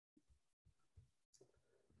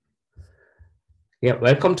Yeah,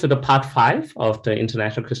 welcome to the part 5 of the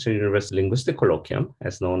International Christian University Linguistic Colloquium,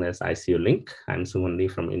 as known as ICU-LINC. I'm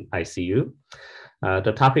Seunghun from ICU.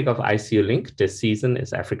 The topic of ICU-LINC this season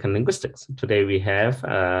is African linguistics. Today we have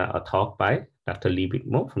a talk by Dr.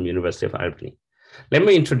 Bickmore from University of Albany. Let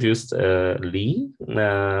me introduce Lee.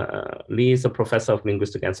 Lee is a professor of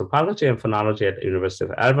linguistic anthropology and phonology at the University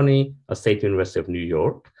of Albany, a state university of New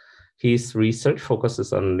York. His research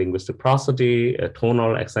focuses on linguistic prosody,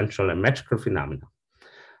 tonal, accentual, and metrical phenomena.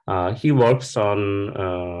 He works on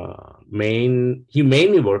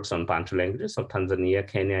mainly works on Bantu languages of Tanzania,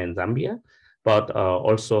 Kenya, and Zambia, but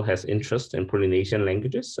also has interest in Polynesian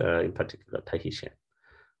languages, in particular Tahitian.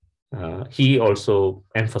 He also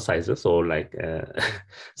emphasizes or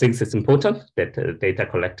thinks it's important that data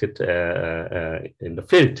collected in the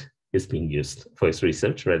field is being used for his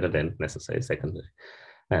research rather than necessarily secondary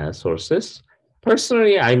sources.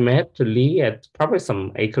 Personally, I met Lee at probably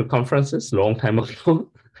some ACUL conferences long time ago.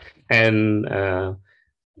 And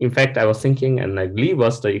in fact, I was thinking, and Lee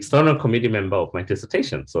was the external committee member of my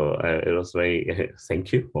dissertation. So it was very,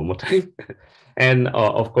 thank you one more time. And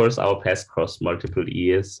of course, our paths crossed multiple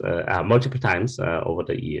times over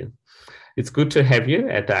the year. It's good to have you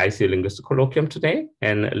at the ICU Linguistic Colloquium today.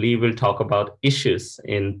 And Lee will talk about issues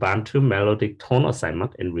in Bantu melodic tone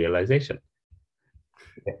assignment and realization.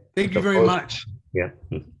 Thank you very much. Yeah.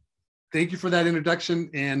 Thank you for that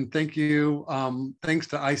introduction, and thank you. Thanks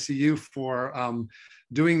to ICU for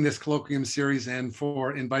doing this colloquium series and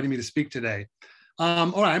for inviting me to speak today.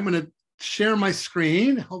 All right, I'm going to share my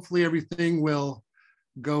screen. Hopefully everything will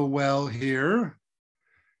go well here.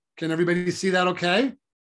 Can everybody see that okay?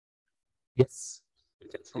 Yes.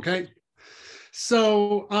 Okay.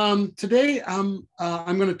 So today I'm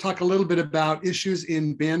going to talk a little bit about issues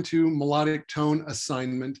in Bantu melodic tone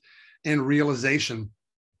assignment and realization.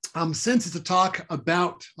 Since it's a talk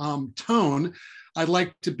about tone, I'd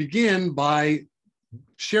like to begin by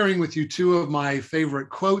sharing with you two of my favorite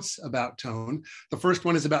quotes about tone. The first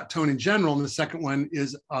one is about tone in general, and the second one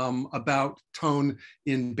is about tone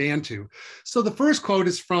in Bantu. So the first quote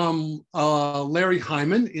is from Larry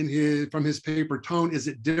Hyman from his paper, Tone, Is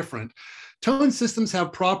It Different? Tone systems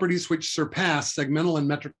have properties which surpass segmental and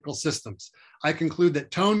metrical systems. I conclude that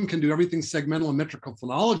tone can do everything segmental and metrical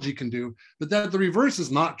phonology can do, but that the reverse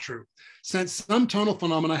is not true. Since some tonal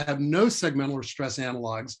phenomena have no segmental or stress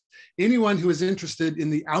analogs, anyone who is interested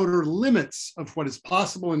in the outer limits of what is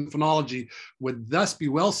possible in phonology would thus be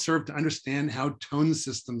well served to understand how tone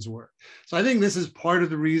systems work. So I think this is part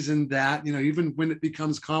of the reason that, even when it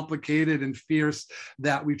becomes complicated and fierce,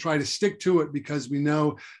 that we try to stick to it, because we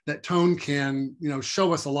know that tone can,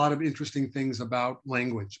 show us a lot of interesting things about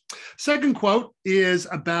language. Second quote is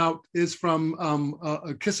from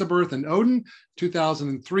Kisseberth and Oden,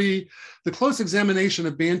 2003. The close examination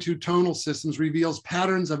of Bantu tonal systems reveals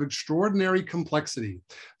patterns of extraordinary complexity.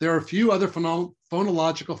 There are few other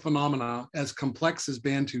phonological phenomena as complex as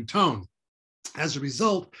Bantu tone. As a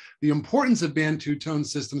result, the importance of Bantu tone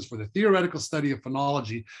systems for the theoretical study of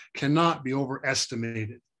phonology cannot be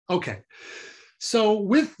overestimated. Okay. So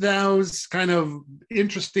with those kind of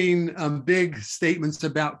interesting big statements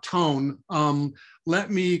about tone,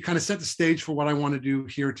 let me kind of set the stage for what I want to do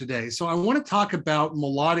here today. So I want to talk about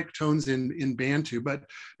melodic tones in Bantu, but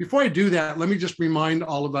before I do that, let me just remind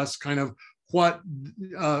all of us kind of what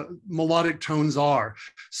melodic tones are.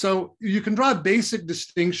 So you can draw a basic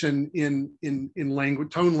distinction in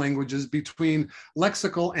tone languages between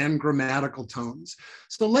lexical and grammatical tones.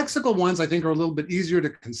 So lexical ones, I think, are a little bit easier to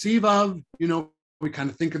conceive of. We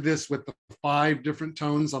kind of think of this with the 5 different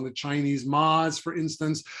tones on the Chinese mas, for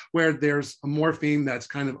instance, where there's a morpheme that's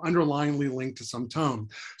kind of underlyingly linked to some tone.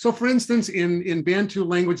 So for instance, in Bantu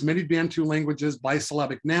language, many Bantu languages,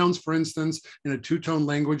 bisyllabic nouns, for instance, in a 2-tone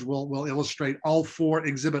language will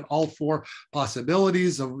exhibit all 4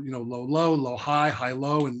 possibilities of, low, low, low, high,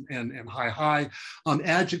 low, and high, high.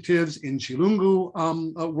 Adjectives in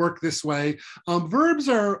Chilungu work this way. Verbs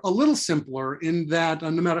are a little simpler in that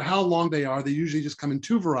no matter how long they are, they usually just come in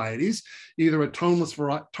 2 varieties, either a toneless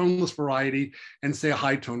variety and say a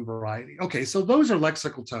high tone variety. Okay, so those are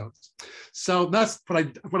lexical tones. So that's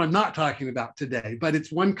what I'm not talking about today, but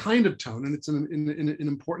it's one kind of tone, and it's an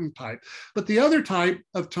important type. But the other type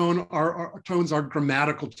of tone tones are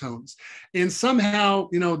grammatical tones, and somehow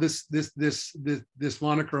this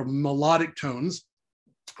moniker of melodic tones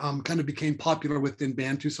kind of became popular within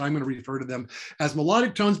Bantu, so I'm going to refer to them as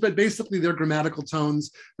melodic tones, but basically they're grammatical tones.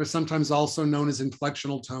 They're sometimes also known as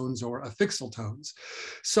inflectional tones or affixal tones.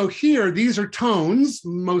 So here, these are tones,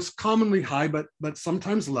 most commonly high, but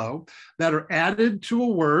sometimes low, that are added to a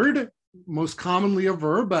word, most commonly a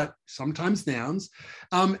verb, but sometimes nouns,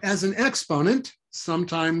 as an exponent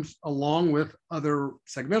sometimes along with other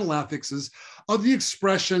segmental affixes, of the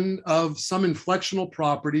expression of some inflectional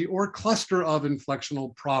property or cluster of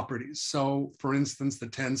inflectional properties. So for instance, the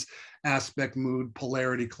tense, aspect, mood,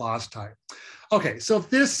 polarity, clause type. Okay, so if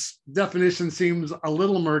this definition seems a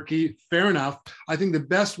little murky, fair enough. I think the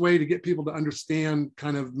best way to get people to understand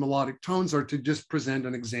kind of melodic tones are to just present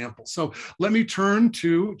an example. So let me turn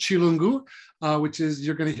to Chilungu, which is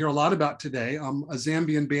you're going to hear a lot about today, a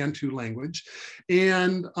Zambian Bantu language.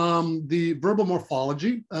 And the verbal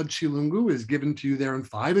morphology of Chilungu is given to you there in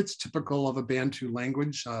 5. It's typical of a Bantu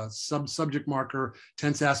language, subject marker,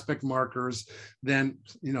 tense aspect markers, then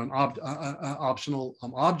an optional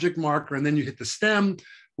object marker, and then you hit the stem,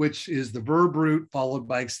 which is the verb root followed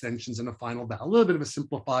by extensions and a final vowel. A little bit of a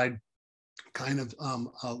simplified kind of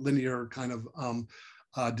linear kind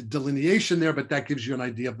of delineation there, but that gives you an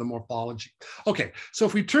idea of the morphology. Okay, so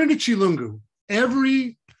if we turn to Chilungu,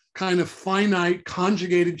 every kind of finite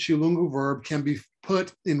conjugated Chilungu verb can be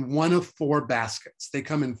put in one of 4 baskets. They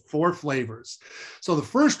come in 4 flavors. So the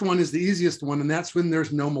first one is the easiest one, and that's when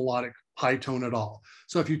there's no melodic high tone at all.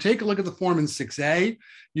 So if you take a look at the form in 6a,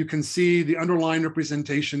 you can see the underlying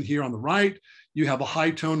representation here on the right. You have a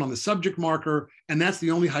high tone on the subject marker, and that's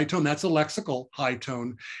the only high tone. That's a lexical high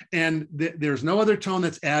tone. And there's no other tone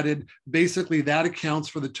that's added. Basically, that accounts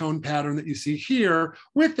for the tone pattern that you see here,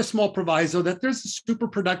 with the small proviso that there's a super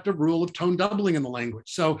productive rule of tone doubling in the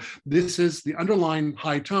language. So this is the underlying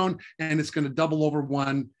high tone, and it's going to double over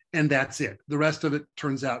 1, and that's it. The rest of it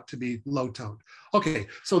turns out to be low toned. Okay,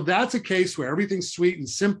 so that's a case where everything's sweet and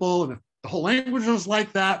simple, and if the whole language was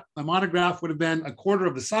like that, my monograph would have been a quarter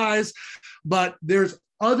of the size. But there's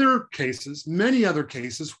other cases, many other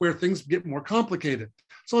cases, where things get more complicated.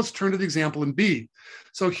 So let's turn to the example in B.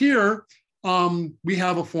 So here we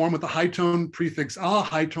have a form with a high tone prefix a,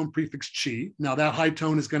 high tone prefix chi. Now that high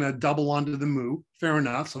tone is going to double onto the mu, fair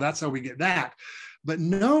enough. So that's how we get that. But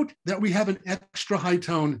note that we have an extra high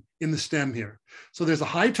tone in the stem here. So there's a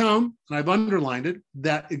high tone, and I've underlined it,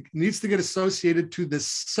 that it needs to get associated to the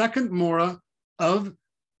second mora of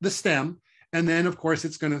the stem. And then, of course,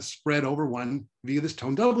 it's going to spread over 1 via this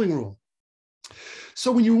tone doubling rule.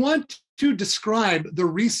 So when you want to describe the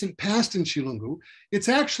recent past in Chilungu, it's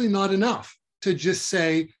actually not enough to just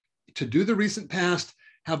say, to do the recent past,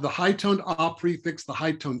 have the high toned a prefix, the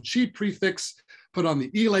high toned chi prefix, put on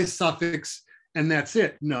the ile suffix, and that's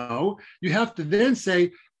it. No, you have to then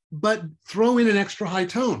say, but throw in an extra high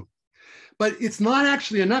tone. But it's not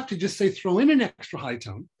actually enough to just say throw in an extra high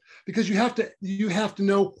tone, because you have to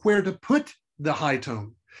know where to put the high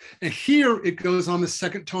tone. And here it goes on the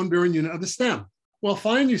second tone bearing unit of the stem. Well,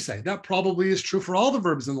 fine, you say. That probably is true for all the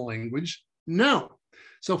verbs in the language. No.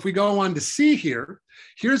 So if we go on to C here,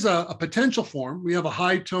 here's a potential form. We have a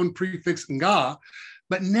high tone prefix nga,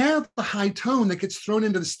 but now the high tone that gets thrown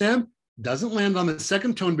into the stem doesn't land on the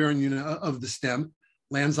second tone bearing unit of the stem,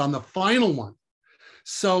 lands on the final one.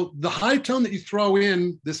 So the high tone that you throw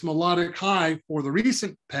in, this melodic high for the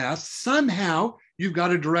recent past, somehow you've got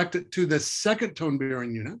to direct it to the second tone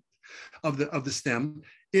bearing unit of the stem.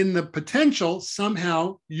 In the potential,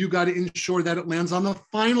 somehow you got to ensure that it lands on the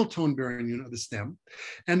final tone bearing unit of the stem.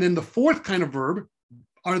 And then the fourth kind of verb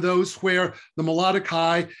are those where the melodic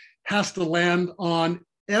high has to land on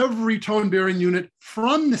every tone bearing unit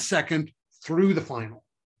from the second through the final.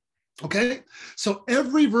 Okay, so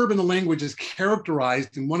every verb in the language is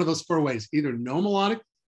characterized in one of those 4 ways, either no melodic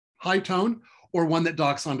high tone, or one that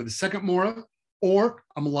docks onto the second mora, or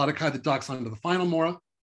a melodic high that docks onto the final mora,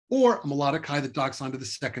 or a melodic high that docks onto the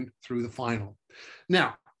second through the final.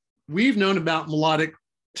 Now, we've known about melodic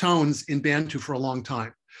tones in Bantu for a long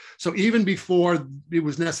time. So even before it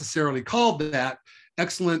was necessarily called that,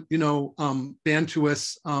 excellent,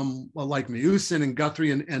 Bantuists like Meusen and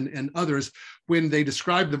Guthrie and others, when they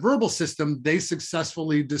described the verbal system, they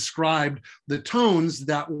successfully described the tones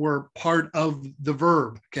that were part of the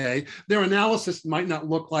verb, okay? Their analysis might not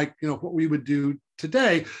look like, what we would do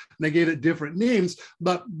today, and they gave it different names,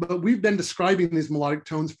 but we've been describing these melodic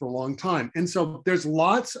tones for a long time. And so there's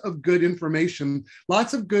lots of good information,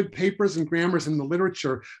 lots of good papers and grammars in the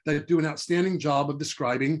literature that do an outstanding job of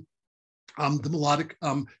describing the melodic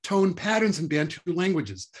tone patterns in Bantu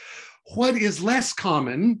languages. What is less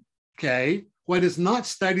common, okay, what is not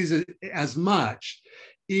studied as much,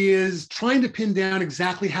 is trying to pin down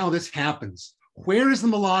exactly how this happens. Where are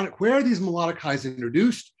these melodic highs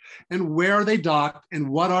introduced, and where are they docked, and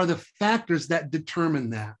what are the factors that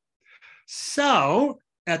determine that? So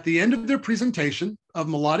at the end of their presentation of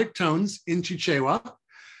melodic tones in Chichewa,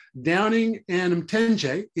 Downing and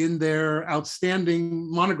Mtenje, in their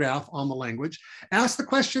outstanding monograph on the language, asked the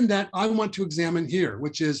question that I want to examine here,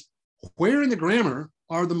 which is, where in the grammar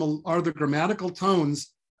are the grammatical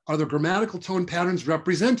tone patterns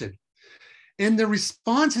represented? And the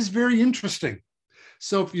response is very interesting.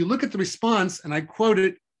 So if you look at the response, and I quote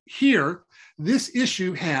it here, this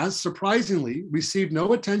issue has surprisingly received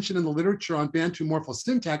no attention in the literature on Bantu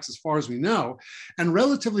morphosyntax as far as we know, and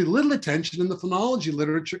relatively little attention in the phonology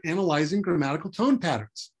literature analyzing grammatical tone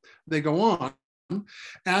patterns. They go on,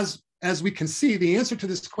 as we can see, the answer to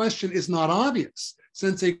this question is not obvious,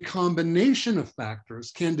 since a combination of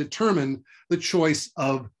factors can determine the choice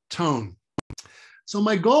of tone. So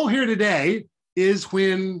my goal here today is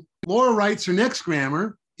when Laura writes her next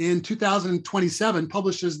grammar in 2027,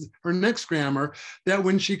 publishes her next grammar, that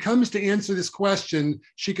when she comes to answer this question,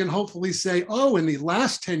 she can hopefully say, oh, in the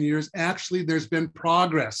last 10 years, actually, there's been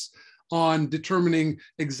progress on determining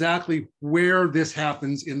exactly where this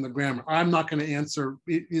happens in the grammar. I'm not going to answer,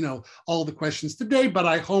 all the questions today, but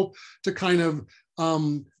I hope to kind of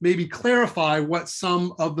maybe clarify what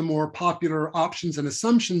some of the more popular options and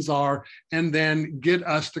assumptions are, and then get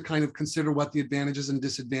us to kind of consider what the advantages and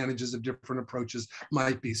disadvantages of different approaches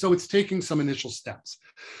might be. So it's taking some initial steps.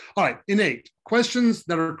 All right, innate. Questions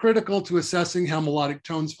that are critical to assessing how melodic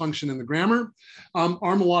tones function in the grammar.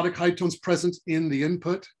 Are melodic high tones present in the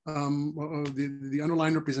input, the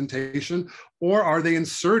underlying representation, or are they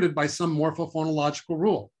inserted by some morphophonological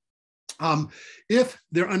rule? If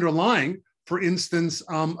they're underlying, for instance,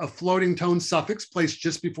 a floating tone suffix placed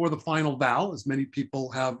just before the final vowel, as many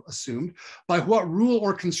people have assumed, by what rule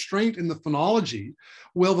or constraint in the phonology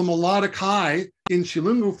will the melodic high in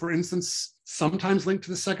Chilungu, for instance, sometimes linked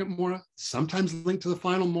to the second mora, sometimes linked to the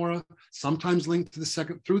final mora, sometimes linked to the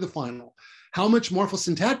second through the final? How much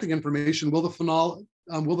morphosyntactic information will the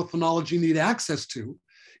phonology need access to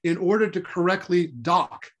in order to correctly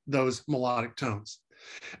dock those melodic tones?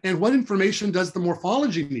 And what information does the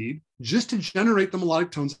morphology need just to generate the melodic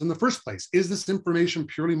tones in the first place? Is this information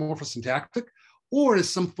purely morphosyntactic, or is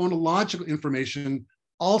some phonological information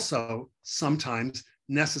also sometimes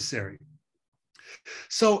necessary?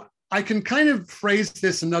 So I can kind of phrase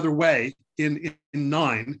this another way in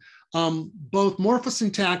 9. Both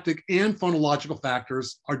morphosyntactic and phonological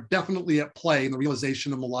factors are definitely at play in the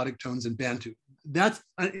realization of melodic tones in Bantu. That's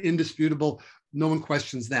indisputable. No one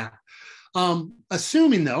questions that.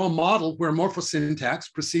 Assuming, though, a model where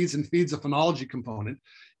morphosyntax precedes and feeds a phonology component,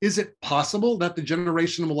 is it possible that the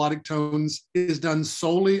generation of melodic tones is done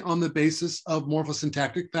solely on the basis of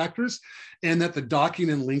morphosyntactic factors, and that the docking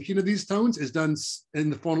and linking of these tones is done in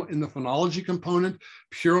the phonology component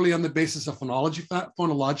purely on the basis of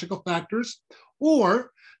phonological factors?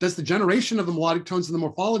 Or does the generation of the melodic tones in the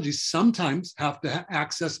morphology sometimes have to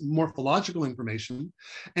access morphological information?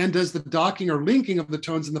 And does the docking or linking of the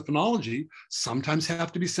tones in the phonology sometimes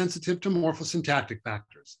have to be sensitive to morphosyntactic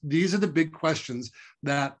factors? These are the big questions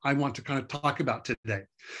that I want to kind of talk about today.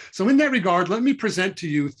 So in that regard, let me present to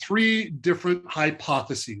you 3 different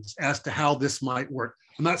hypotheses as to how this might work.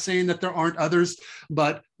 I'm not saying that there aren't others,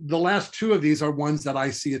 but the last 2 of these are ones that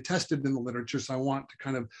I see attested in the literature, so I want to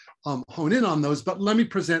kind of hone in on those, but let me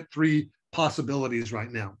present 3 possibilities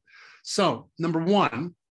right now. So number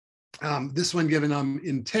 1, this one given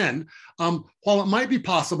in 10, while it might be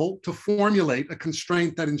possible to formulate a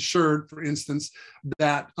constraint that ensured, for instance,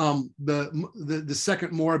 that the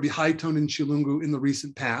second mora be high toned in Chilungu in the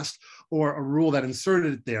recent past, or a rule that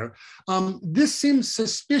inserted it there, this seems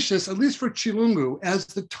suspicious, at least for Chilungu, as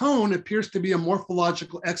the tone appears to be a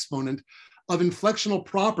morphological exponent of inflectional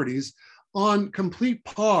properties on complete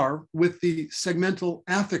par with the segmental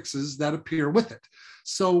affixes that appear with it.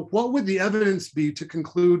 So what would the evidence be to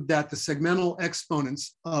conclude that the segmental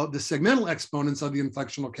exponents of the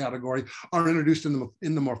inflectional category are introduced in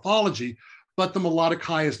the morphology, but the melodic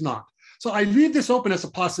high is not? So I leave this open as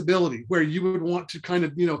a possibility where you would want to kind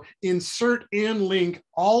of, insert and link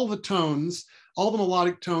all the tones, all the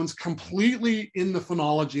melodic tones completely in the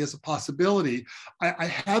phonology as a possibility. I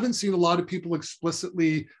haven't seen a lot of people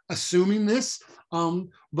explicitly assuming this,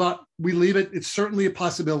 but we leave it, it's certainly a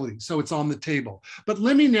possibility, so it's on the table. But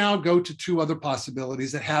let me now go to 2 other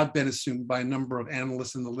possibilities that have been assumed by a number of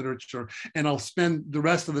analysts in the literature, and I'll spend the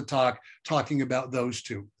rest of the talk talking about those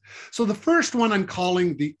 2. So the first one I'm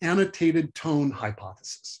calling the annotated tone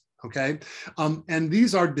hypothesis. Okay, and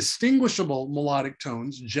these are distinguishable melodic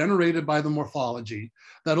tones generated by the morphology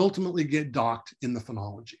that ultimately get docked in the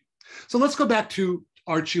phonology. So let's go back to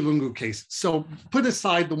our Chilungu case. So put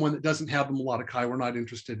aside the one that doesn't have the melodic high, we're not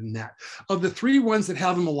interested in that. Of the 3 ones that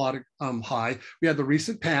have a melodic high, we have the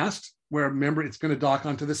recent past, where remember it's going to dock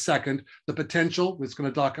onto the second, the potential, it's going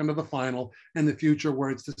to dock onto the final, and the future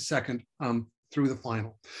where it's the second through the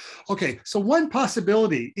final. Okay, so one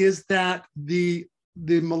possibility is that the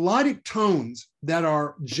the melodic tones that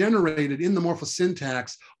are generated in the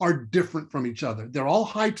morphosyntax are different from each other. They're all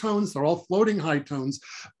high tones, they're all floating high tones,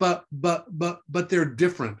 but they're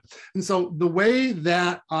different. And so the way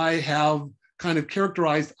that I have kind of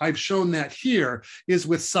characterized, I've shown that here, is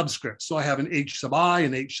with subscripts. So I have an H sub I,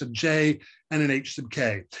 an H sub J, and an H sub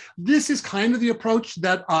K. This is kind of the approach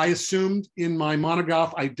that I assumed in my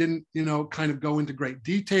monograph. I didn't, kind of go into great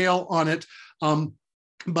detail on it.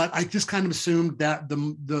 But I just kind of assumed that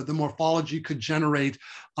the morphology could generate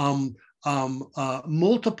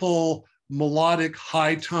multiple melodic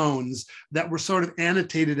high tones that were sort of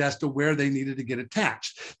annotated as to where they needed to get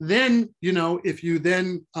attached. Then, if you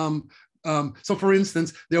then so for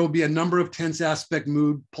instance, there will be a number of tense aspect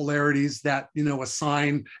mood polarities that,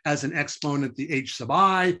 assign as an exponent the H sub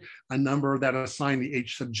I, a number that assign the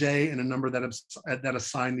H sub J, and a number that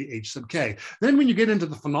assign the H sub K. Then when you get into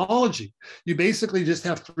the phonology, you basically just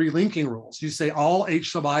have three linking rules. You say all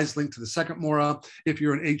H sub I's link to the second mora. If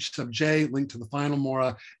you're an H sub J, link to the final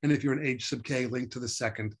mora. And if you're an H sub K, link to the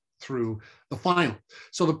second through the final.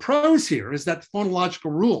 So the pros here is that the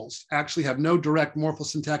phonological rules actually have no direct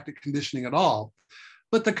morphosyntactic conditioning at all.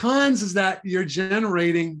 But the cons is that you're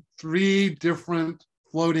generating three different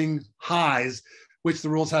floating highs, which the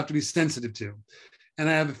rules have to be sensitive to. And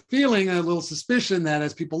I have a feeling, a little suspicion that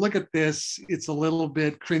as people look at this, it's a little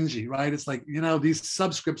bit cringy, right? It's like, these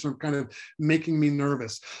subscripts are kind of making me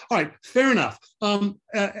nervous. All right, fair enough.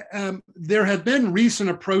 There have been recent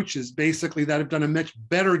approaches, basically, that have done a much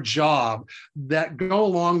better job that go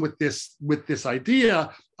along with this idea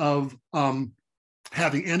of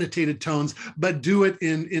having annotated tones, but do it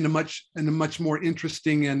in a much more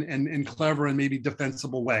interesting and clever and maybe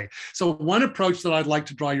defensible way. So one approach that I'd like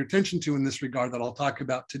to draw your attention to in this regard that I'll talk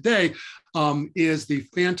about today is the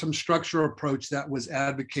phantom structure approach that was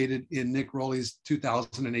advocated in Nick Rowley's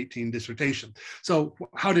 2018 dissertation. So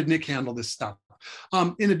how did Nick handle this stuff?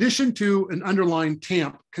 In addition to an underlying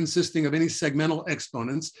tamp consisting of any segmental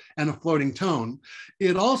exponents and a floating tone,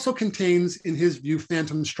 it also contains, in his view,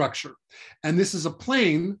 phantom structure. And this is a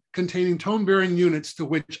plane containing tone-bearing units to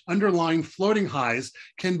which underlying floating highs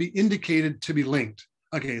can be indicated to be linked.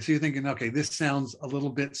 Okay, so you're thinking, okay, this sounds a little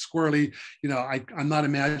bit squirrely. I'm not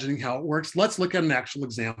imagining how it works. Let's look at an actual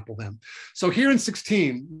example then. So here in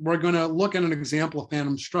 16, we're going to look at an example of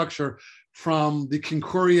phantom structure from the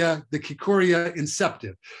Kikuria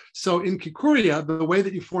inceptive. So in Kikuria, the way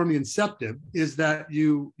that you form the inceptive is that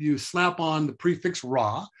you slap on the prefix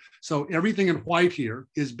ra. So everything in white here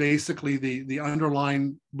is basically the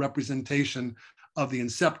underlying representation of the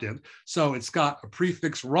inceptive. So it's got a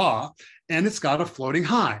prefix ra and it's got a floating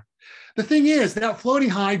high. The thing is that floating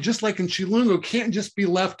high, just like in Chilungo, can't just be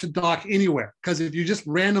left to dock anywhere, because if you just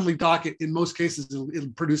randomly dock it, in most cases, it'll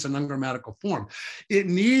produce an ungrammatical form. It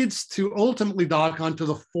needs to ultimately dock onto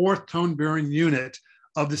the fourth tone-bearing unit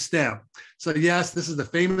of the stem. So yes, this is the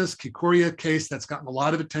famous Kikuria case that's gotten a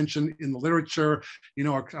lot of attention in the literature.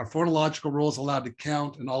 Our phonological rules allowed to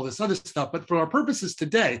count and all this other stuff. But for our purposes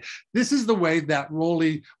today, this is the way that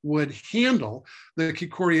Rowley would handle the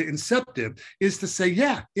Kikuria inceptive, is to say,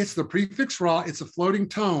 yeah, it's the prefix ra, it's a floating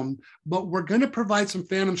tone, but we're going to provide some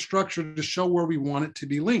phantom structure to show where we want it to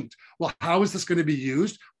be linked. Well, how is this going to be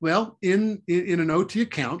used? Well, in an OT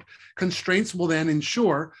account, constraints will then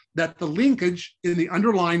ensure that the linkage in the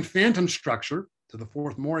underlying phantom structure to the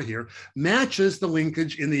fourth mora here matches the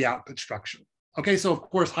linkage in the output structure. Okay, so of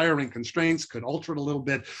course, higher rank constraints could alter it a little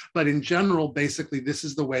bit, but in general, basically, this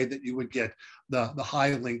is the way that you would get the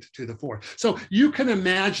high linked to the fourth. So you can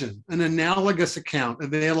imagine an analogous account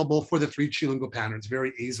available for the three Chilungo patterns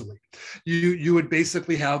very easily. You would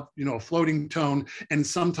basically have, a floating tone, and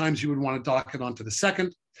sometimes you would want to dock it onto the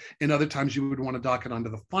second. In other times, you would want to dock it onto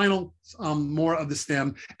the final mora of the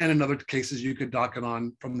stem. And in other cases, you could dock it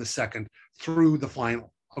on from the second through the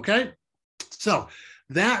final. Okay, so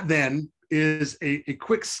that then is a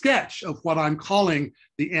quick sketch of what I'm calling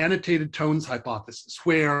the annotated tones hypothesis,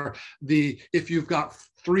 where if you've got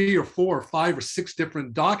 3 or 4 or 5 or 6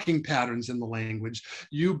 different docking patterns in the language,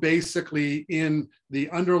 you basically, in the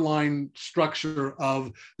underlying structure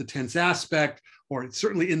of the tense aspect, or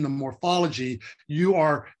certainly in the morphology,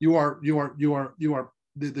 the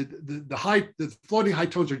floating high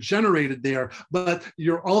tones are generated there, but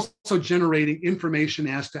you're also generating information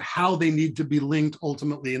as to how they need to be linked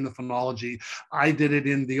ultimately in the phonology. I did it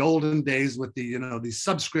in the olden days with these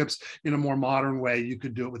subscripts. In a more modern way, you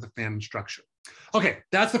could do it with a phantom structure. Okay,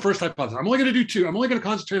 that's the first hypothesis. I'm only going to do 2. I'm only going to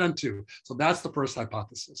concentrate on 2. So that's the first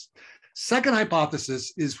hypothesis. Second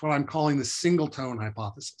hypothesis is what I'm calling the single tone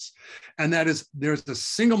hypothesis. And that is, there's a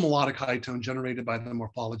single melodic high tone generated by the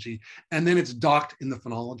morphology, and then it's docked in the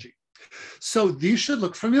phonology. So these should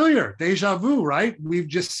look familiar. Deja vu, right? We've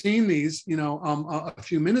just seen these, a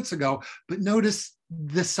few minutes ago, but notice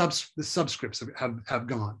the subscripts have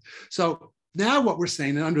gone. So now what we're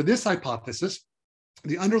saying, and under this hypothesis,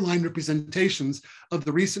 the underlying representations of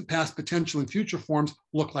the recent, past, potential, and future forms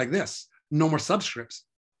look like this. No more subscripts.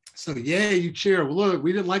 So yay, you cheer. Well, look,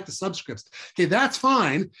 we didn't like the subscripts. Okay, that's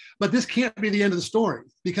fine, but this can't be the end of the story,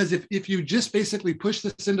 because if you just basically push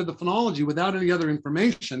this into the phonology without any other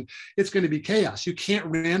information, it's going to be chaos. You can't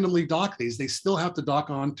randomly dock these. They still have to dock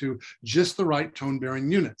onto just the right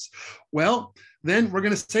tone-bearing units. Well, then we're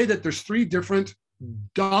going to say that there's 3 different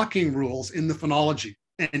docking rules in the phonology.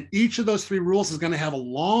 And each of those 3 rules is going to have a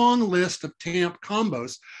long list of TAMP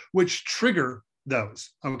combos, which trigger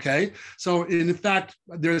those, okay? So in fact,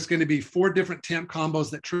 there's going to be 4 different TAMP combos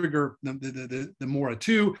that trigger the Mora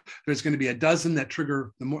 2. There's going to be a dozen that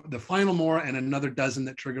trigger the final Mora, and another dozen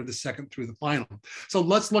that trigger the second through the final. So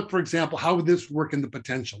let's look, for example, how would this work in the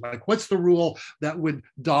potential? Like, what's the rule that would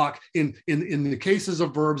dock in the cases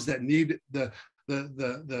of verbs that need the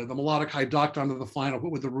melodic high docked onto the final?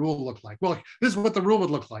 What would the rule look like? Well, this is what the rule would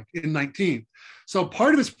look like in 19. So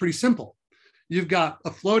part of it's pretty simple. You've got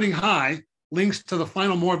a floating high links to the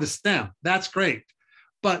final more of the stem. That's great.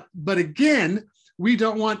 But again, we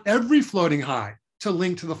don't want every floating high to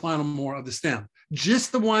link to the final more of the stem,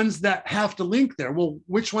 just the ones that have to link there. Well,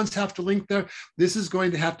 which ones have to link there? This is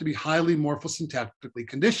going to have to be highly morphosyntactically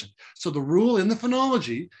conditioned. So the rule in the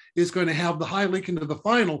phonology is going to have the high link into the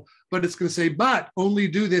final, but it's going to say, but only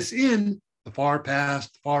do this in the far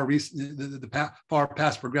past, far recent, the far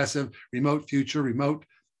past progressive, remote future, remote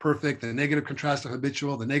perfect, the negative contrastive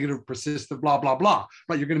habitual, the negative persistive, blah, blah, blah.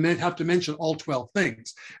 But you're going to have to mention all 12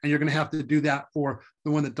 things. And you're going to have to do that for the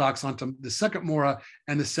one that docks onto the second Mora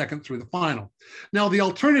and the second through the final. Now, the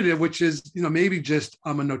alternative, which is, maybe just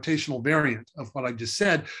a notational variant of what I just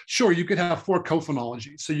said, sure, you could have 4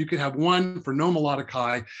 cophonologies. So you could have 1 for no melodic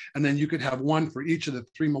high, and then you could have 1 for each of the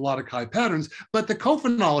 3 melodic high patterns. But the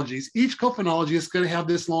cophonologies, each cophonology is going to have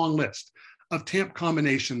this long list of TAMP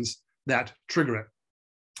combinations that trigger it.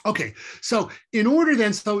 Okay, so in order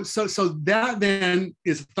then, so that then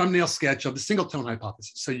is a thumbnail sketch of the single tone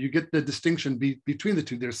hypothesis. So you get the distinction between the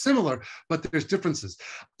two. They're similar, but there's differences.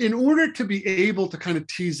 In order to be able to kind of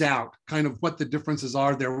tease out kind of what the differences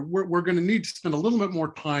are there, we're going to need to spend a little bit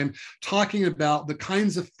more time talking about the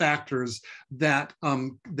kinds of factors that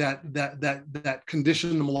that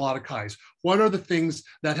condition the melodic highs. What are the things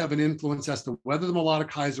that have an influence as to whether the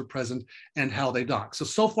melodic highs are present and how they dock?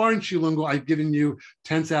 So far in Chilungo, I've given you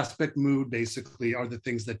tense, aspect, mood, basically, are the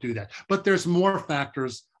things that do that. But there's more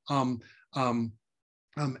factors as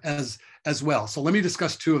well. So let me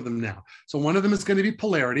discuss 2 of them now. So one of them is going to be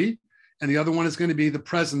polarity, and the other one is going to be the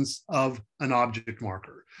presence of an object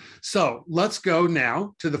marker. So let's go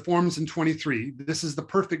now to the forms in 23. This is the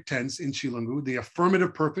perfect tense in Chilungo. The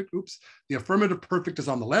affirmative perfect, the affirmative perfect is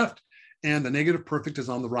on the left, and the negative perfect is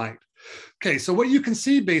on the right. Okay, so what you can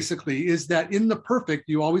see basically is that in the perfect,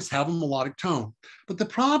 you always have a melodic tone. But the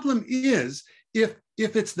problem is, if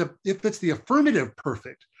it's the affirmative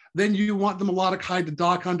perfect, then you want the melodic high to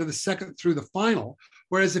dock onto the second through the final.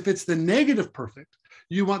 Whereas if it's the negative perfect,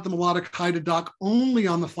 you want the melodic high to dock only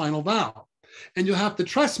on the final vowel. And you'll have to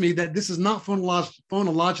trust me that this is not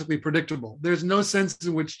phonologically predictable. There's no sense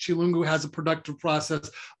in which Chilungo has a productive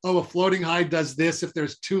process. Oh, a floating high does this if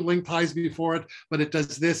there's 2 linked highs before it, but it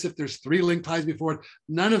does this if there's 3 linked highs before it.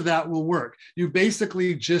 None of that will work. You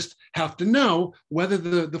basically just have to know whether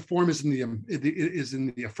the form is in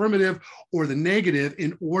the affirmative or the negative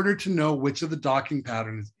in order to know which of the docking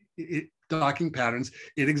patterns it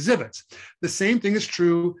exhibits. The same thing is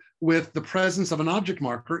true with the presence of an object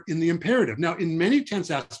marker in the imperative. Now, in many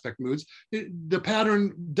tense aspect moods, the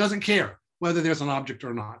pattern doesn't care whether there's an object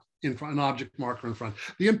or not, an object marker in front.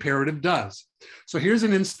 The imperative does. So here's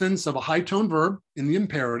an instance of a high tone verb in the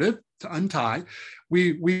imperative to untie.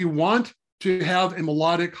 We want to have a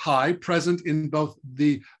melodic high present in both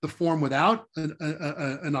the form without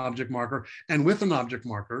an object marker and with an object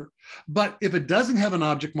marker. But if it doesn't have an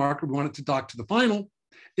object marker, we want it to dock to the final.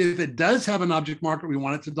 If it does have an object marker, we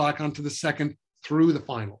want it to dock onto the second through the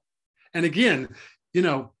final. And again,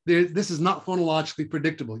 this is not phonologically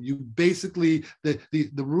predictable. You basically, the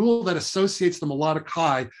rule that associates the melodic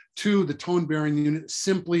high to the tone-bearing unit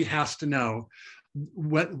simply has to know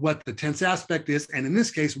what the tense aspect is, and in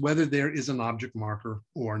this case, whether there is an object marker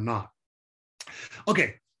or not.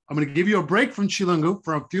 Okay, I'm going to give you a break from Chilungo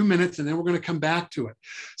for a few minutes, and then we're going to come back to it.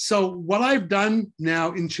 So what I've done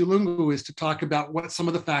now in Chilungo is to talk about what some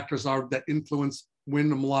of the factors are that influence when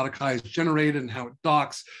the melodic high is generated and how it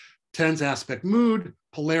docks. tense aspect mood,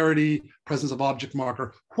 polarity, presence of object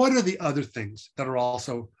marker. What are the other things that are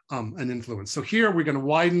also an influence? So here we're going to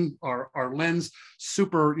widen our lens,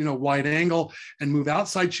 super wide angle, and move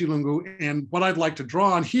outside Chilungu. And what I'd like to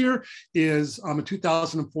draw on here is a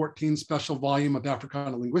 2014 special volume of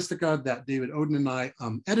Africana Linguistica that David Oden and I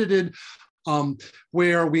edited,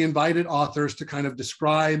 where we invited authors to kind of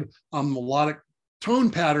describe melodic tone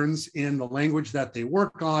patterns in the language that they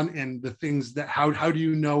work on, and the things that how do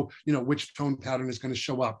you know which tone pattern is going to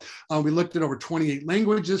show up. We looked at over 28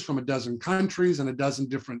 languages from a dozen countries and a dozen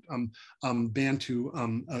different Bantu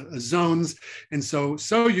zones. And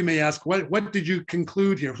so you may ask, what did you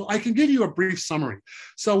conclude here? Well, I can give you a brief summary.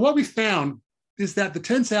 So what we found is that the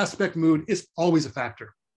tense aspect mood is always a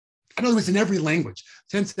factor. In other words, in every language,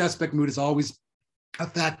 tense aspect mood is always a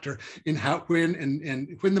factor in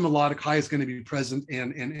when the melodic high is going to be present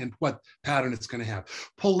and what pattern it's going to have.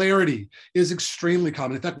 Polarity is extremely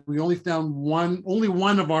common. In fact, we only found only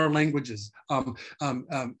one of our languages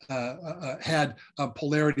had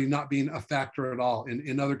polarity not being a factor at all.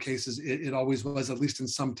 In other cases, it always was, at least in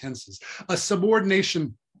some tenses.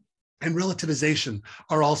 Subordination and relativization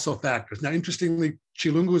are also factors. Now, interestingly,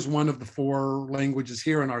 Chilungu is one of the 4 languages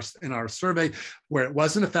here in our survey where it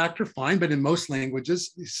wasn't a factor, fine, but in most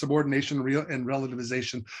languages, subordination and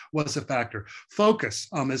relativization was a factor. Focus,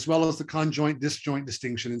 as well as the conjoint-disjoint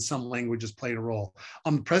distinction in some languages played a role.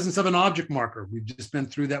 Presence of an object marker, we've just been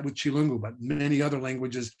through that with Chilungu, but many other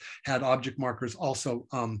languages had object markers also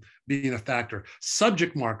being a factor.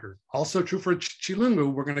 Subject marker, also true for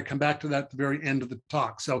Chilungu. We're going to come back to that at the very end of the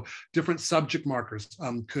talk. So different subject markers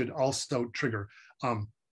could also trigger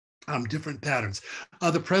different patterns.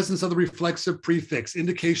 The presence of the reflexive prefix,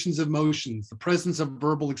 indications of motions, the presence of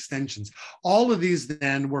verbal extensions. All of these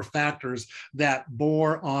then were factors that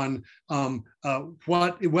bore on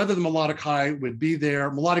whether the melodic high would be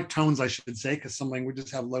there, melodic tones, I should say, because some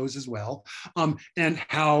languages have lows as well, and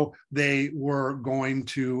how they were going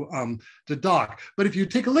to dock. But if you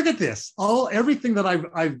take a look at this, everything that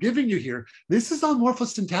I've given you here, this is all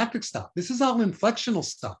morphosyntactic stuff. This is all inflectional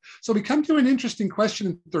stuff. So we come to an interesting question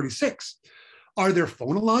in 36. Are there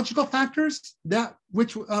phonological factors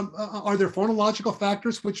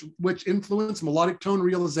which influence melodic tone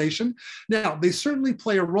realization? Now, they certainly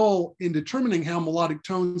play a role in determining how melodic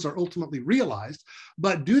tones are ultimately realized,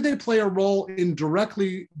 but do they play a role in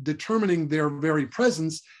directly determining their very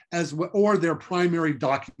presence or their primary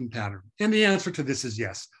docking pattern? And the answer to this is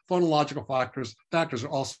yes. Phonological factors are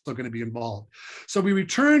also going to be involved. So we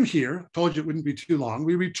return here, told you it wouldn't be too long,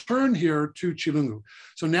 we return here to Chilungu.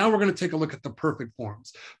 So now we're going to take a look at the perfect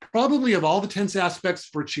forms. Probably of all the tense aspects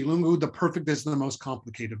for Chilungu, the perfect is the most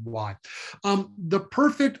complicated. Why? The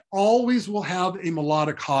perfect always will have a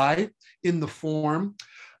melodic high in the form,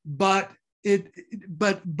 but it's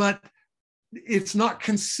not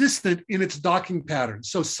consistent in its docking pattern.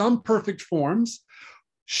 So some perfect forms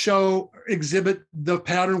exhibit the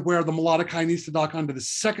pattern where the melodic high needs to dock onto the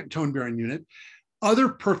second tone bearing unit. Other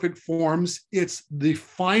perfect forms, it's the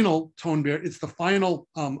final tone bearer, it's the final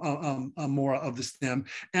mora of the stem.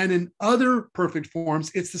 And in other perfect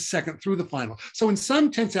forms, it's the second through the final. So in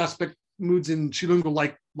some tense aspect moods in Chilungu,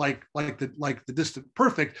 like the distant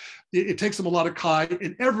perfect, it takes a melodic high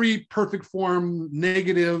in every perfect form,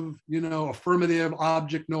 negative, affirmative,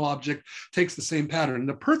 object, no object, takes the same pattern. And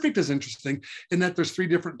the perfect is interesting in that there's 3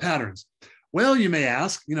 different patterns. Well, you may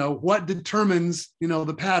ask, what determines,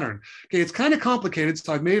 the pattern? Okay, it's kind of complicated.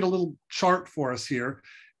 So I've made a little chart for us here,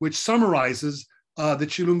 which summarizes the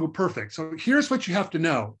Chilungu perfect. So here's what you have to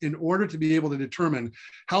know in order to be able to determine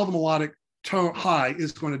how the melodic tone high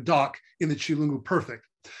is going to dock in the Chilungu perfect.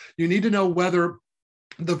 You need to know whether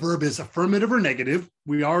the verb is affirmative or negative.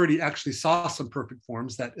 We already actually saw some perfect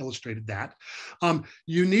forms that illustrated that.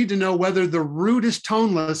 You need to know whether the root is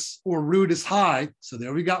toneless or root is high. So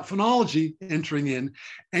there we got phonology entering in.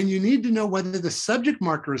 And you need to know whether the subject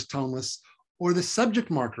marker is toneless or the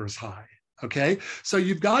subject marker is high. Okay, so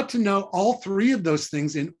you've got to know all 3 of those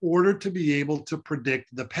things in order to be able to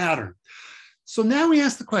predict the pattern. So now we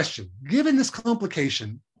ask the question, given this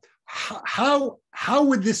complication, how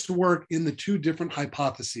would this work in the 2 different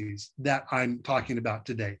hypotheses that I'm talking about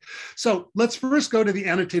today? So let's first go to the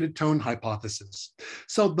annotated tone hypothesis.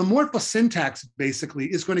 So the morphosyntax basically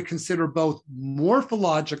is going to consider both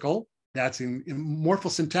morphological, that's in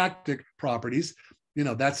morphosyntactic properties,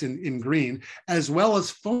 that's in green, as well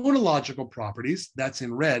as phonological properties, that's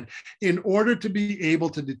in red, in order to be able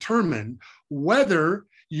to determine whether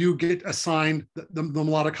you get assigned, the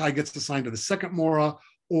melodic high gets assigned to the second mora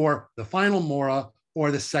or the final mora or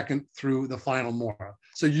the second through the final mora.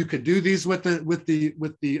 So you could do these with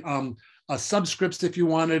the subscripts if you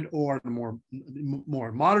wanted, or a more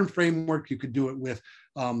modern framework, you could do it with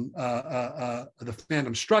the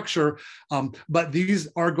phantom structure. But these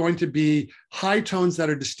are going to be high tones that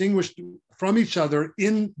are distinguished from each other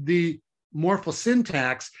in the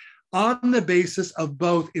morphosyntax on the basis of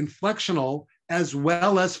both inflectional as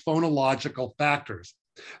well as phonological factors.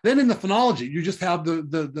 Then in the phonology, you just have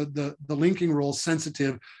the linking rules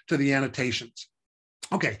sensitive to the annotations.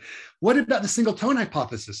 Okay, what about the single tone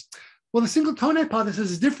hypothesis? Well, the single tone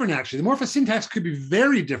hypothesis is different, actually. The morphosyntax could be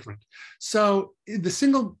very different. So the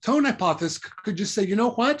single tone hypothesis could just say, you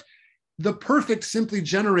know what? The perfect simply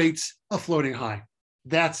generates a floating high.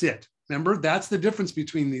 That's it. Remember, that's the difference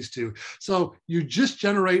between these two. So you just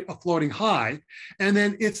generate a floating high, and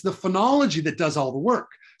then it's the phonology that does all the work.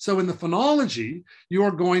 So in the phonology, you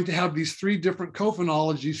are going to have these three different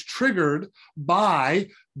cophonologies triggered by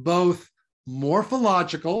both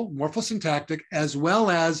morphological, morphosyntactic, as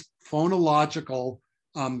well as phonological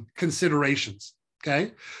considerations,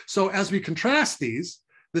 okay? So as we contrast these,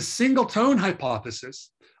 the single tone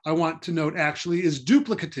hypothesis, I want to note actually is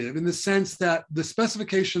duplicative in the sense that the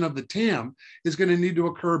specification of the TAM is going to need to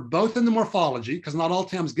occur both in the morphology, because not all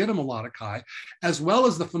TAMs get a melodic high, as well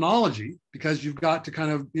as the phonology, because you've got to kind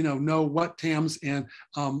of know what TAMs and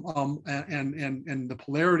the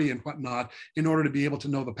polarity and whatnot in order to be able to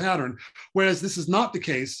know the pattern. Whereas this is not the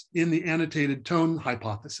case in the annotated tone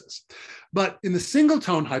hypothesis. But in the single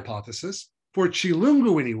tone hypothesis, for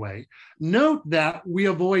Chilungu anyway, note that we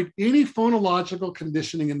avoid any phonological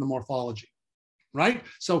conditioning in the morphology, right?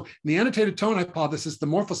 So in the annotated tone hypothesis, the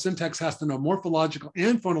morphosyntax has to know morphological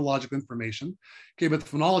and phonological information, okay, but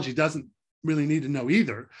the phonology doesn't really need to know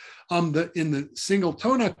either. In the single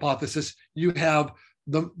tone hypothesis, you have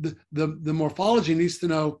the morphology needs to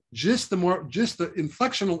know just the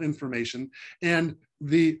inflectional information, and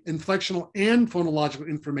the inflectional and phonological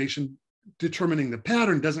information determining the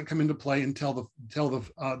pattern doesn't come into play until the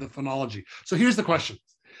phonology. So here's the question.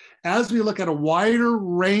 As we look at a wider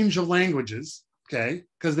range of languages, okay,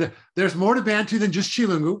 because there's more to Bantu than just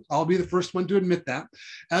Chilungu, I'll be the first one to admit that.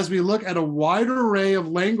 As we look at a wider array of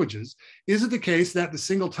languages, is it the case that the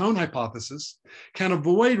single tone hypothesis can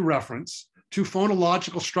avoid reference to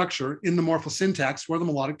phonological structure in the morphosyntax where the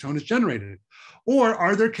melodic tone is generated? Or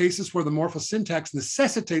are there cases where the morphosyntax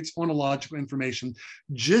necessitates phonological information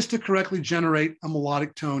just to correctly generate a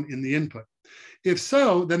melodic tone in the input? If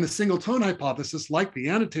so, then the single tone hypothesis, like the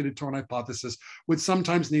annotated tone hypothesis, would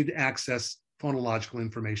sometimes need to access phonological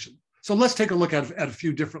information. So let's take a look at a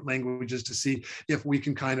few different languages to see if we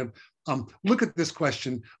can kind of look at this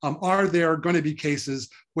question. Are there going to be cases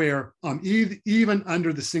where even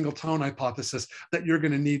under the single tone hypothesis that you're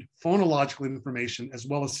going to need phonological information as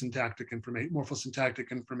well as syntactic information, morphosyntactic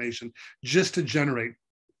information, just to generate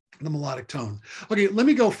the melodic tone? Okay, let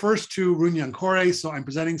me go first to Runyankore. So I'm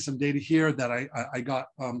presenting some data here that I got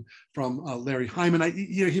from Larry Hyman.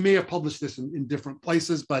 He may have published this in different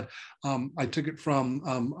places, but I took it from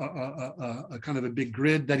a kind of a big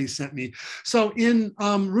grid that he sent me. So in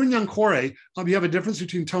Runyankore, you have a difference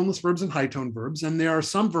between toneless verbs and high tone verbs, and there are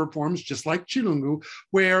some verb forms, just like Chilungu,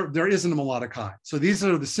 where there isn't a melodic high. So these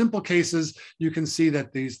are the simple cases. You can see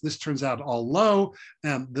that this turns out all low,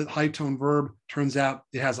 and the high tone verb turns out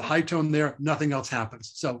it has a high tone there, nothing else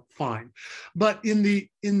happens, so fine. But in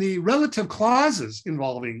the relative clauses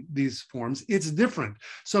involving these forms, it's different.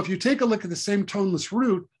 So if you take a look at the same toneless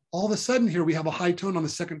root, all of a sudden here we have a high tone on the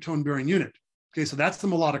second tone bearing unit. Okay, so that's the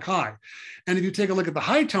melodic high. And if you take a look at the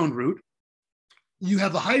high tone root, you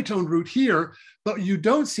have the high tone root here, but you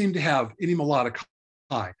don't seem to have any melodic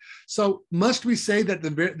high. So must we say that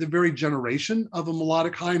the very generation of a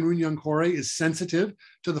melodic high in Runyankore is sensitive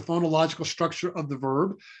to the phonological structure of the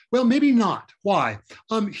verb? Well, maybe not. Why?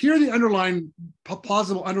 Here are the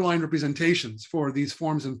plausible underlying representations for these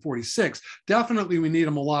forms in 46. Definitely we need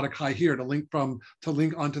a melodic high here to link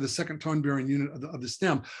onto the second tone bearing unit of the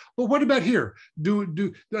stem. But what about here?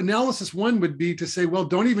 Analysis 1 would be to say, well,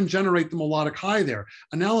 don't even generate the melodic high there.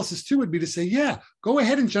 Analysis 2 would be to say, yeah, go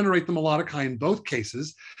ahead and generate the melodic high in both cases.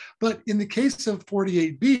 But in the case of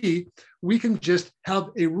 48b, we can just have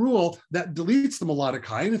a rule that deletes the melodic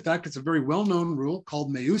high. And in fact, it's a very well-known rule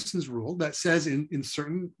called Meyussen's rule that says in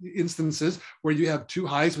certain instances where you have two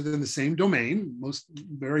highs within the same domain, most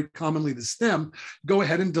very commonly the stem, go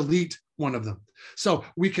ahead and delete one of them. So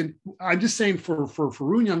we can, I'm just saying for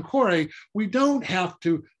Runyankore, we don't have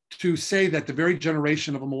to to say that the very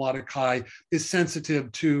generation of a melodic high is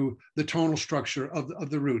sensitive to the tonal structure of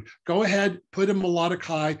the root. Go ahead, put a melodic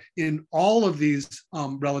high in all of these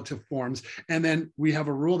relative forms, and then we have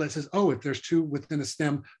a rule that says, oh, if there's two within a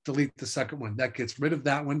stem, delete the second one. That gets rid of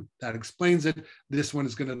that one. That explains it. This one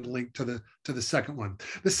is going to link to the second one.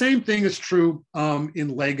 The same thing is true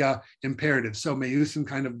in Lega imperative. So Meyusen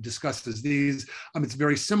kind of discusses these. It's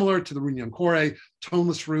very similar to the Runyan-kore,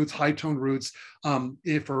 toneless roots, high tone roots.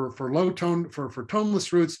 If for low tone, for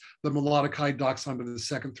toneless roots, the melodic high docks onto the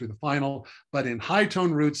second through the final, but in high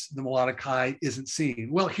tone roots, the melodic high isn't seen.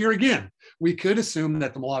 Well, here again, we could assume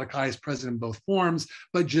that the melodic high is present in both forms,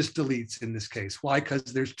 but just deletes in this case. Why? Because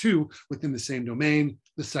there's two within the same domain.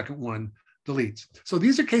 The second one deletes. So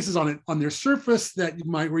these are cases on their surface that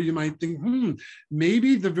where you might think,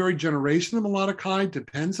 maybe the very generation of melodic high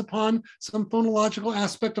depends upon some phonological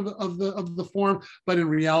aspect of the form, but in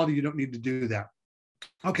reality, you don't need to do that.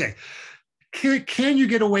 Okay, can you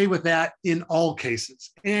get away with that in all cases?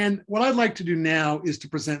 And what I'd like to do now is to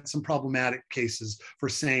present some problematic cases for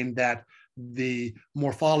saying that the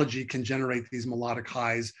morphology can generate these melodic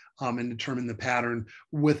highs and determine the pattern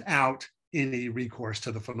without any recourse to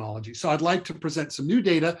the phonology. So I'd like to present some new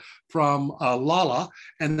data from Lala,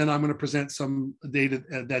 and then I'm going to present some data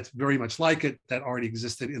that's very much like it that already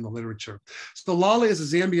existed in the literature. So Lala is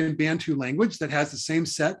a Zambian Bantu language that has the same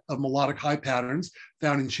set of melodic high patterns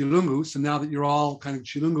found in Chilungu. So now that you're all kind of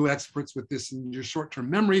Chilungu experts with this in your short-term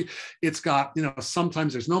memory, it's got,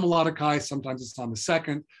 sometimes there's no melodic high, sometimes it's on the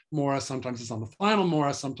second mora, sometimes it's on the final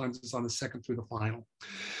mora, sometimes it's on the second through the final.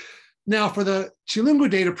 Now, for the Chilungu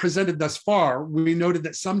data presented thus far, we noted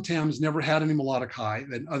that some TAMs never had any melodic high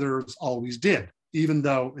and others always did, even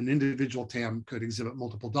though an individual TAM could exhibit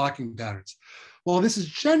multiple docking patterns. While this is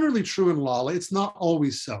generally true in Lala, it's not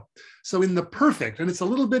always so. So in the perfect, and it's a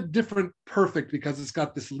little bit different perfect because it's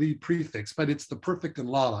got this li prefix, but it's the perfect in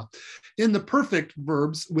Lala. In the perfect,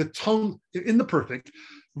 verbs with toneless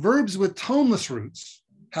roots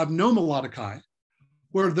have no melodic high,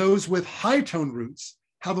 where those with high tone roots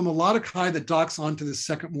have a melodic high that docks onto the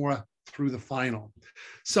second mora through the final.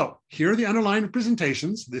 So here are the underlying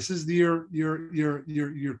representations. This is your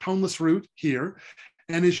toneless root here.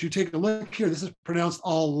 And as you take a look here, this is pronounced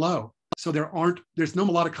all low. So there's no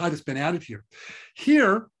melodic high that's been added here.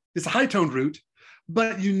 Here is a high toned root,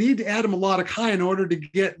 but you need to add a melodic high in order to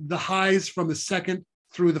get the highs from the second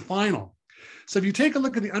through the final. So if you take a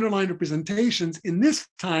look at the underlying representations, in this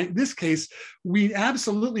case, we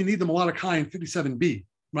absolutely need the melodic high in 57B,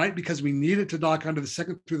 right? Because we need it to dock onto the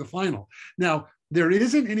second through the final. Now, there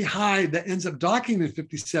isn't any high that ends up docking in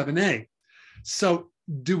 57A. So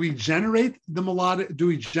do we generate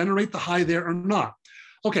the high there or not?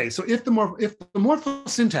 Okay, so if the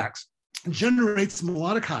morphosyntax generates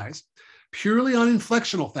melodic highs purely on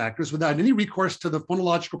inflectional factors without any recourse to the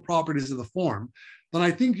phonological properties of the form, then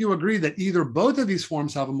I think you agree that either both of these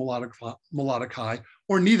forms have a melodic high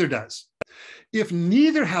or neither does. If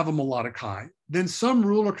neither have a melodic high, then some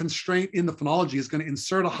rule or constraint in the phonology is going to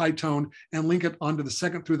insert a high tone and link it onto the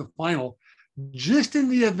second through the final, just in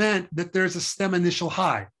the event that there's a stem initial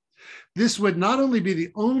high. This would not only be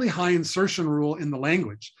the only high insertion rule in the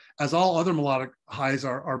language, as all other melodic highs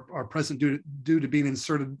are present due to being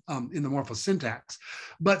inserted in the morphosyntax,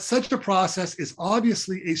 but such a process is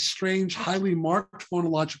obviously a strange, highly marked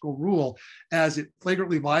phonological rule as it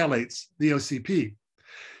flagrantly violates the OCP.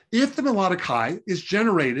 If the melodic high is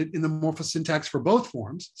generated in the morphosyntax for both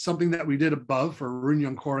forms, something that we did above for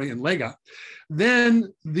Runyan-kore and Lega,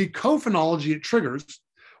 then the co-phonology it triggers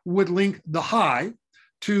would link the high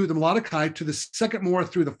to the melodic high to the second mora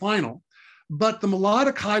through the final, but the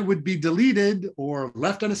melodic high would be deleted or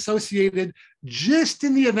left unassociated just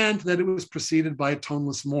in the event that it was preceded by a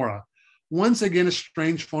toneless mora. Once again, a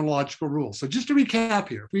strange phonological rule. So just to recap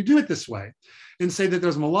here, if we do it this way and say that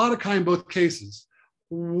there's a melodic high in both cases,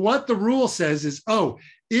 what the rule says is,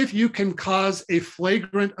 if you can cause a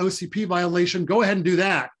flagrant OCP violation, go ahead and do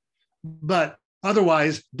that, but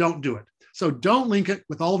otherwise don't do it. So don't link it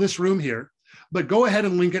with all this room here, but go ahead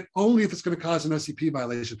and link it only if it's going to cause an OCP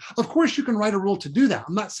violation. Of course, you can write a rule to do that.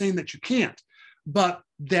 I'm not saying that you can't, but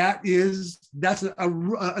that's a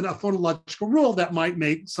phonological rule that might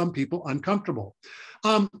make some people uncomfortable.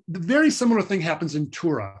 The very similar thing happens in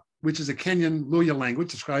Tura, which is a Kenyan Luya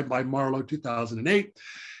language described by Marlowe 2008.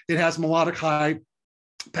 It has melodic high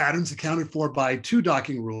patterns accounted for by two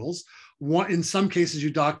docking rules. One, in some cases,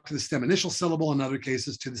 you dock to the stem initial syllable, in other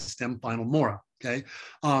cases to the stem final mora. Okay,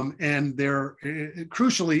 and they're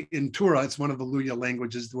crucially in Tura, it's one of the Luya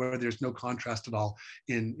languages where there's no contrast at all,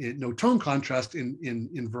 no tone contrast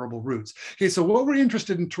in verbal roots. Okay, so what we're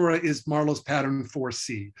interested in Tura is Marlowe's pattern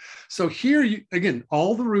 4C. So here, again,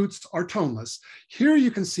 all the roots are toneless. Here you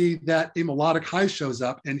can see that a melodic high shows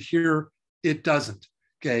up, and here it doesn't.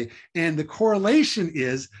 Okay, and the correlation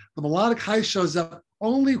is the melodic high shows up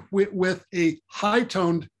only with a high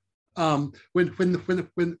toned. When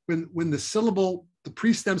the syllable, the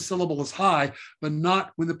pre-stem syllable is high, but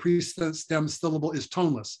not when the pre-stem syllable is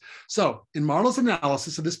toneless. So in Marlowe's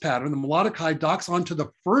analysis of this pattern, the melodic high docks onto the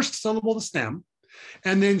first syllable of the stem,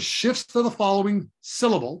 and then shifts to the following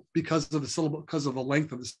syllable because of the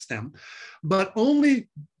length of the stem, but only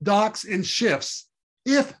docks and shifts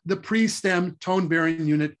if the pre-stem tone-bearing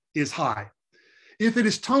unit is high. If it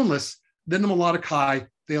is toneless, then the melodic high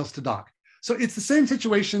fails to dock. So it's the same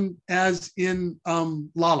situation as in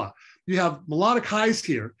Lala. You have melodic highs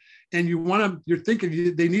here, and you're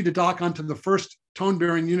thinking they need to dock onto the first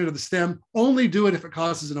tone-bearing unit of the stem. Only do it if it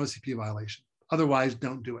causes an OCP violation. Otherwise,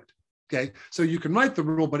 don't do it. Okay, so you can write the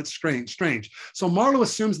rule, but it's strange. So Marlowe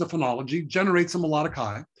assumes the phonology generates a melodic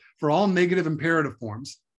high for all negative imperative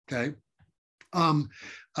forms. Okay,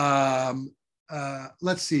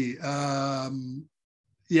 let's see.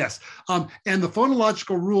 Yes, and the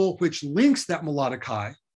phonological rule which links that melodic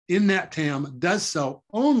high in that tam does so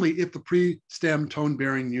only if the pre-stem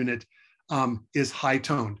tone-bearing unit is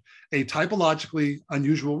high-toned, a typologically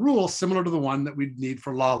unusual rule similar to the one that we'd need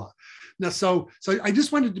for Lala. Now, so I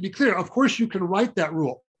just wanted to be clear. Of course, you can write that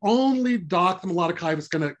rule. Only dock the melodic high if it's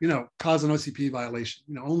going to, cause an OCP violation.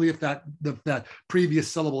 Only if that previous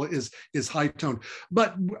syllable is high toned.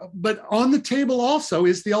 But on the table also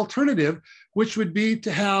is the alternative, which would be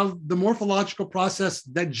to have the morphological process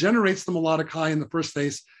that generates the melodic high in the first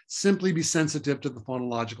phase simply be sensitive to the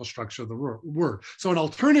phonological structure of the word. So an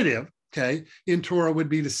alternative, okay, in Tora would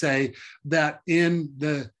be to say that in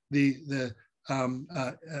the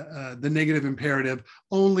negative imperative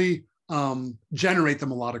only generate the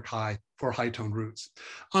melodic high for high tone roots.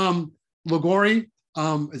 Logori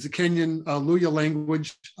is a Kenyan Luya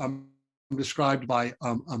language described by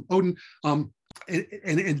Odin.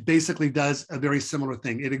 And it basically does a very similar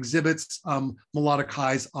thing. It exhibits melodic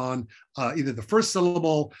highs on either the first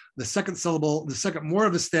syllable, the second mora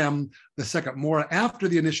of the stem, the second mora after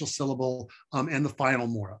the initial syllable, and the final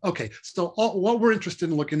mora. Okay, so what we're interested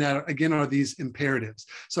in looking at, again, are these imperatives.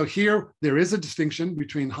 So here, there is a distinction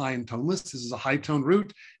between high and toneless. This is a high tone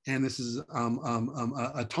root, and this is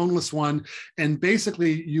a toneless one. And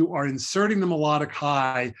basically, you are inserting the melodic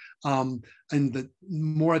high in the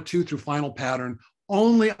mora 2 through final pattern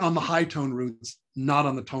only on the high tone roots, not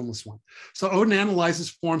on the toneless one. So Odin analyzes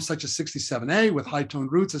forms such as 67A with high tone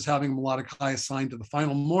roots as having a melodic high assigned to the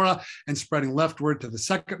final mora and spreading leftward to the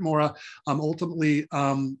second mora, ultimately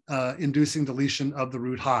inducing deletion of the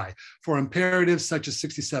root high. For imperatives such as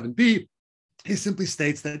 67B, he simply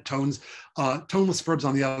states that toneless verbs,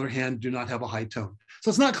 on the other hand, do not have a high tone. So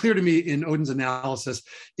it's not clear to me in Odin's analysis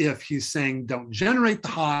if he's saying don't generate the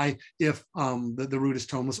high if the root is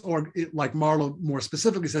toneless, or like Marlowe more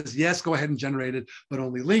specifically says, yes, go ahead and generate it, but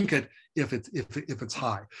only link it if it's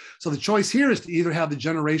high. So the choice here is to either have the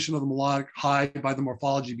generation of the melodic high by the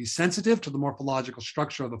morphology be sensitive to the morphological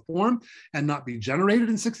structure of the form and not be generated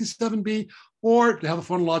in 67B, or to have a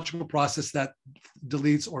phonological process that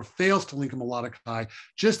deletes or fails to link a melodic high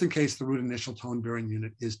just in case the root initial tone-bearing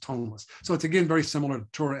unit is toneless. So it's, again, very similar to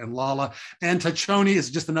Tura and Lala. And Tachoni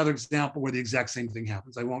is just another example where the exact same thing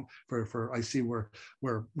happens. I won't, I see we're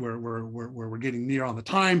getting near on the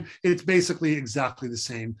time. It's basically exactly the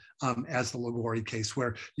same as the Logori case,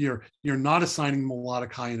 where you're not assigning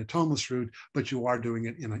melodic high in a toneless root, but you are doing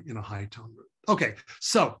it in a high tone root. Okay,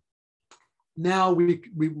 so now we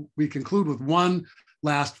conclude with one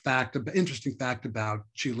last fact, interesting fact about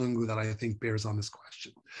Chilungu that I think bears on this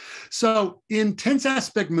question. So in tense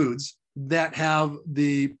aspect moods that have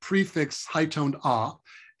the prefix high-toned ah,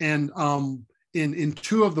 and in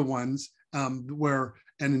two of the ones and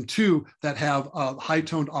in two that have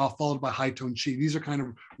high-toned ah followed by high-toned chi, these are kind of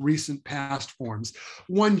recent past forms,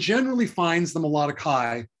 one generally finds the melodic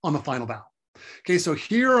high on the final vowel. Okay, so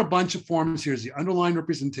here are a bunch of forms. Here's the underlying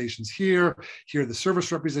representations here are the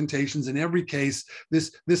service representations. In every case,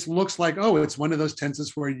 this looks like, oh, it's one of those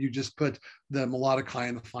tenses where you just put the melodic high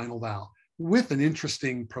in the final vowel, with an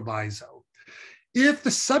interesting proviso. If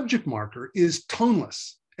the subject marker is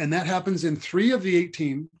toneless, and that happens in 3 of the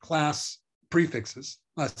 18 class prefixes,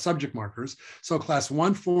 subject markers, so class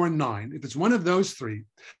 1, 4, and 9, if it's one of those 3,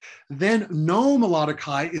 then no melodic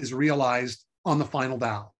high is realized on the final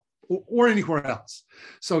vowel or anywhere else.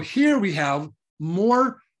 So here we have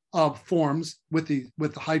more forms with the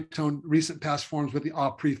high tone, recent past forms with the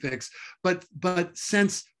a prefix, but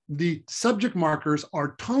since the subject markers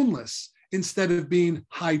are toneless instead of being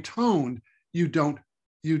high toned, no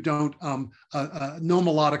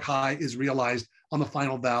melodic high is realized on the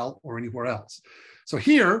final vowel or anywhere else. So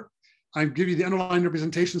here, I give you the underlying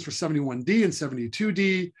representations for 71D and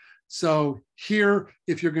 72D. So here,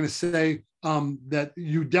 if you're going to say that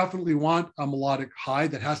you definitely want a melodic high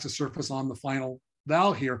that has to surface on the final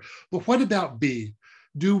vowel here, but what about B?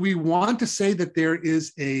 Do we want to say that there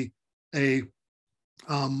is a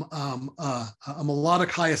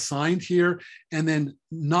melodic high assigned here, and then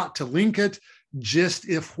not to link it, just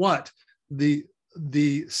if what?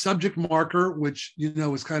 The subject marker, which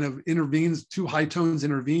is kind of intervenes, two high tones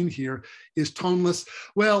intervene here, is toneless.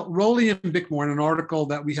 Well, Rowley and Bickmore, in an article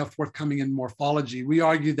that we have forthcoming in Morphology, we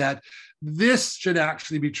argue that this should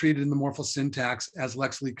actually be treated in the morphosyntax as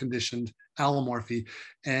lexically conditioned allomorphy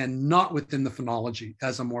and not within the phonology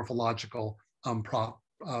as a morphological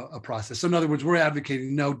process. So in other words, we're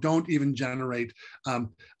advocating, no, don't even generate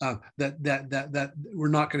that we're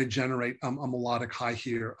not going to generate a melodic high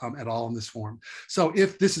here at all in this form. So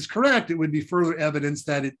if this is correct, it would be further evidence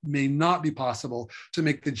that it may not be possible to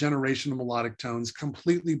make the generation of melodic tones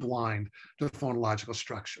completely blind to phonological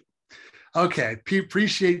structure. Okay,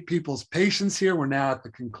 appreciate people's patience here. We're now at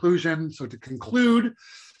the conclusion. So to conclude,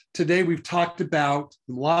 today we've talked about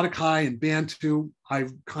the melodic high and Bantu.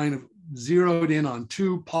 I've kind of zeroed in on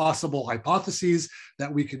two possible hypotheses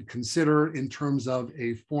that we could consider in terms of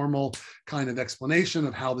a formal kind of explanation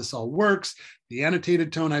of how this all works: the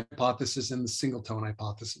annotated tone hypothesis and the single tone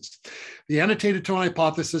hypothesis. The annotated tone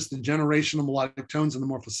hypothesis, the generation of melodic tones in the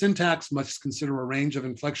morphosyntax, must consider a range of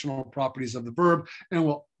inflectional properties of the verb, and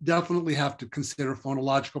will definitely have to consider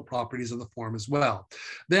phonological properties of the form as well.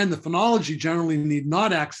 Then the phonology generally need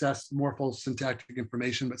not access morphosyntactic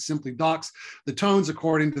information, but simply docks the tones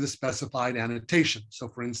according to the specified annotation. So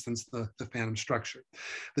for instance, the phantom structure.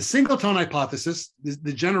 The single tone hypothesis,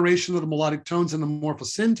 the generation of the melodic tones in the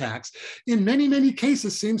morphosyntax, in many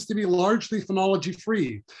cases seems to be largely phonology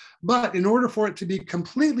free. But in order for it to be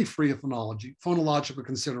completely free of phonological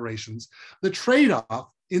considerations, the trade-off,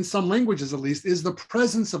 in some languages at least, is the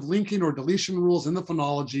presence of linking or deletion rules in the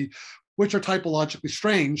phonology, which are typologically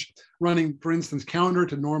strange, running, for instance, counter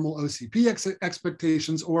to normal OCP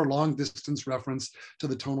expectations or long distance reference to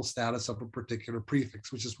the tonal status of a particular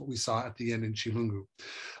prefix, which is what we saw at the end in Chilungu.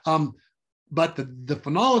 But the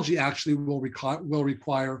phonology actually will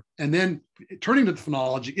require, and then turning to the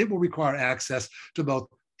phonology, it will require access to both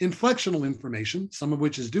inflectional information, some of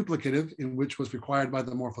which is duplicative, in which was required by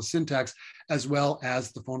the morphosyntax, as well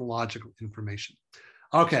as the phonological information.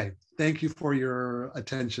 Okay, thank you for your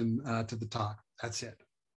attention to the talk. That's it.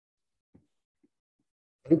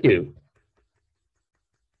 Thank you.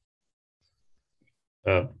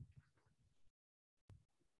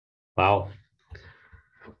 Wow.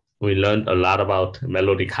 We learned a lot about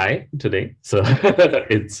melodic high today, so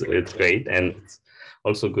it's great, and it's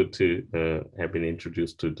also good to have been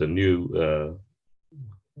introduced to the new,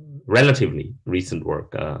 relatively recent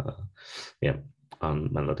work, on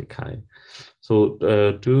melodic high. So,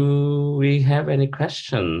 do we have any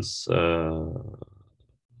questions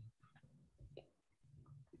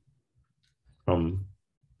from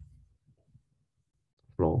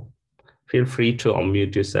Flo? Feel free to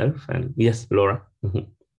unmute yourself. And yes, Laura.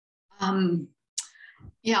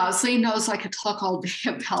 Yeah, so he knows I could talk all day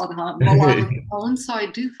about melodic tones, so I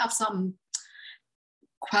do have some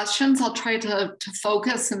questions. I'll try to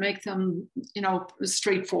focus and make them,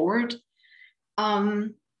 straightforward.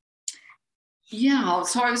 Yeah,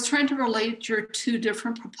 so I was trying to relate your two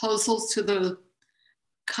different proposals to the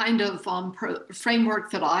kind of framework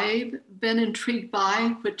that I've been intrigued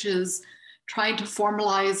by, which is trying to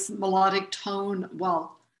formalize melodic tone,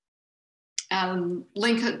 and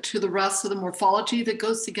link it to the rest of the morphology that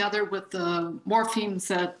goes together with the morphemes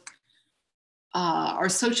that are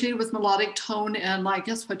associated with melodic tone, and I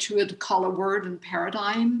guess what you would call a word and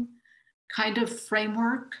paradigm kind of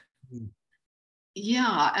framework.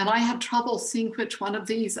 Yeah, and I had trouble seeing which one of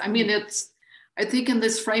these. I mean, I think in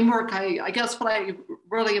this framework, I guess what I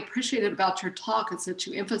really appreciated about your talk is that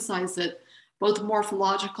you emphasize that both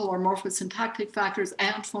morphological or morphosyntactic factors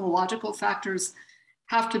and phonological factors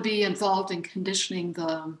have to be involved in conditioning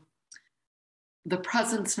the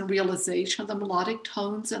presence and realization of the melodic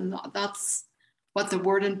tones, and that's what the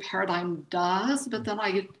word and paradigm does. But then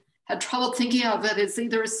I had trouble thinking of it as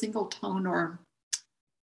either a single tone or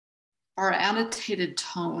annotated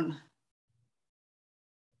tone.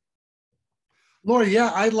 Laura,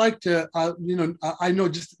 yeah, I'd like to, I know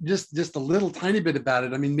just a little tiny bit about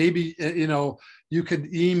it. I mean, maybe, you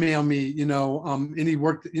could email me, any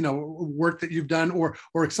work that you've done, or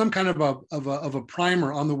some kind of a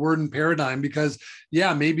primer on the word and paradigm, because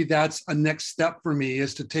yeah, maybe that's a next step for me,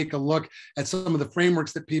 is to take a look at some of the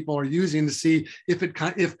frameworks that people are using to see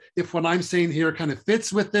if what I'm saying here kind of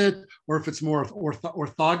fits with it, or if it's more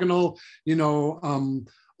orthogonal,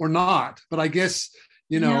 or not. But I guess,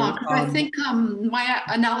 I think my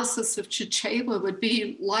analysis of Chichewa would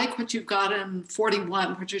be like what you've got in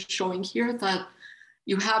 41, which is showing here, that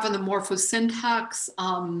you have in the morphosyntax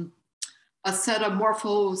a set of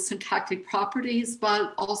morphosyntactic properties,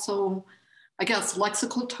 but also, I guess,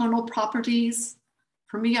 lexical tonal properties.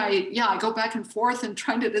 For me, I go back and forth and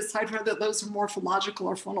trying to decide whether those are morphological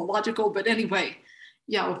or phonological. But anyway,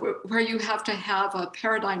 yeah, where you have to have a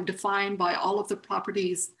paradigm defined by all of the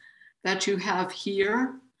properties that you have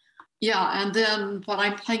here. Yeah, and then what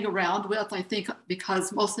I'm playing around with, I think,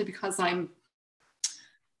 mostly because I'm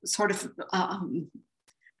sort of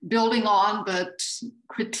building on, but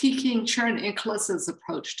critiquing Sharon Inglis's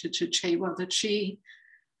approach to Chichewa, that she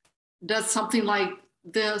does something like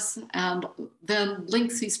this and then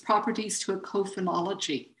links these properties to a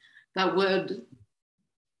co-phonology that would,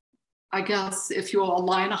 I guess, if you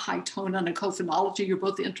align a high tone and a co-phonology, you're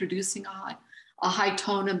both introducing a high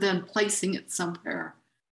tone and then placing it somewhere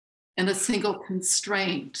in a single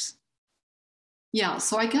constraint. Yeah,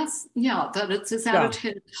 so I guess, that it's his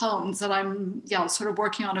annotated tones that I'm, sort of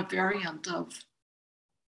working on a variant of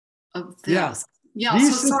this. Yeah,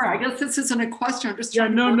 so sorry, I guess this isn't a question. I'm just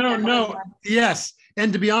trying to no. Yes,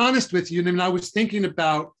 and to be honest with you, I mean, I was thinking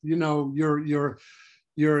about, your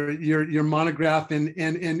monograph, and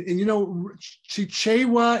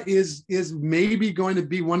Chichewa is maybe going to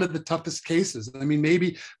be one of the toughest cases. I mean,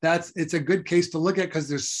 maybe it's a good case to look at, because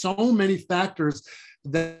there's so many factors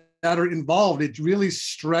that are involved. It really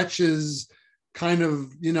stretches kind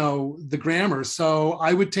of, the grammar. So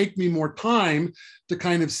I would take me more time to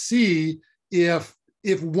kind of see if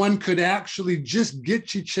one could actually just get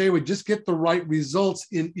Chichewa, just get the right results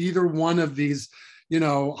in either one of these,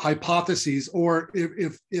 hypotheses, or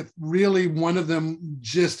if really one of them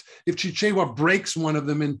if Chichewa breaks one of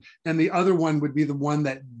them, and the other one would be the one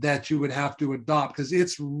that you would have to adopt, because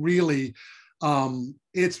it's really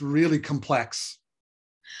complex.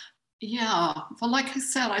 Yeah, well, like I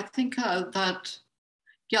said, I think that,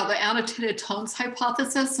 the annotated tones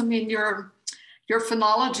hypothesis, I mean, your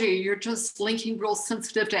phonology, you're just linking real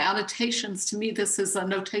sensitive to annotations. To me, this is a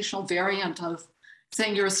notational variant of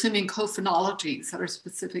saying you're assuming co-phonologies that are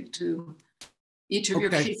specific to each of your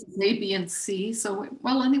cases, A, B, and C. So,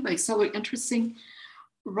 well, anyway, so interesting.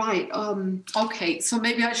 Right, okay, so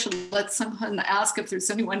maybe I should let Seunghun ask if there's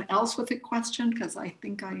anyone else with a question, because I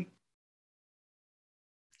think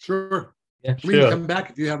Sure. Yeah, we can come back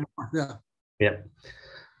if you have more. Yeah.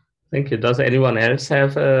 Thank you. Does anyone else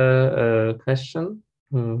have a question?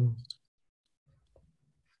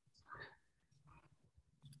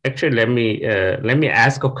 Actually, let me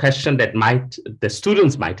ask a question that the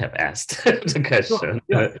students might have asked the question.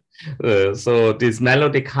 Sure. Yeah. So this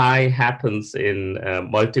melodic high happens in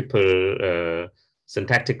multiple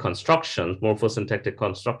syntactic constructions, morphosyntactic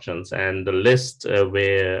constructions, and the list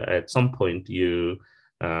where at some point you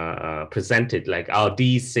presented like,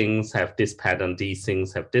 these things have this pattern, these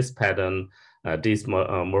things have this pattern, these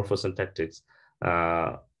morphosyntactics.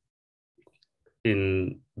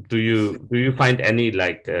 Do you find any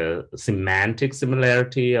like semantic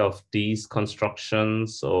similarity of these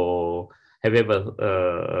constructions, or have you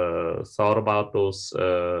ever thought about those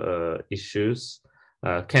issues?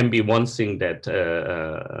 Can be one thing that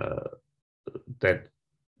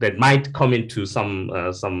might come into some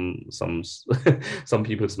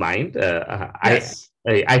people's mind. Yes.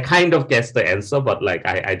 I kind of guess the answer, but like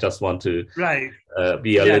I just want to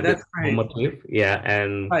be a little bit informative. Yeah,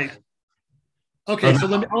 and right. Okay, so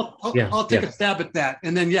I'll take a stab at that,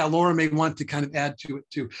 and then Laura may want to kind of add to it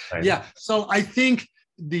too. Right. Yeah, so I think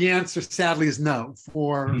the answer sadly is no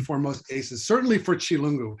for most cases, certainly for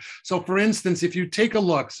Chilungu. So for instance, if you take a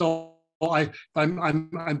look, so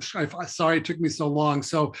I'm sorry it took me so long.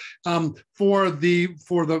 So for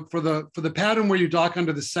the pattern where you dock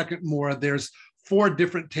under the second mora, there's 4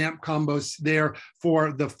 different tamp combos there.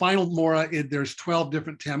 For the final mora, there's 12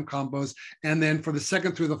 different tamp combos. And then for the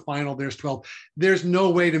second through the final, there's 12. There's no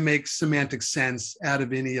way to make semantic sense out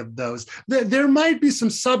of any of those. There might be some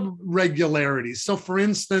sub-regularities. So for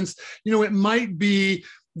instance, it might be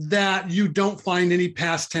that you don't find any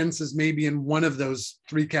past tenses maybe in one of those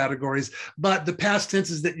 3 categories, but the past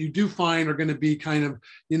tenses that you do find are going to be kind of,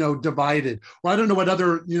 divided. Or I don't know what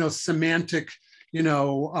other, semantic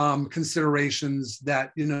considerations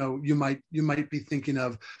that, you might be thinking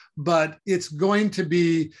of. But it's going to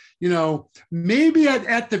be, maybe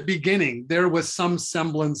at the beginning, there was some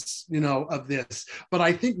semblance, of this. But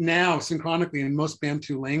I think now, synchronically, in most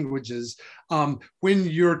Bantu languages, when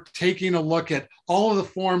you're taking a look at all of the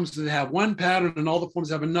forms that have one pattern and all the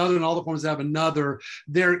forms have another and all the forms have another,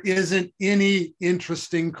 there isn't any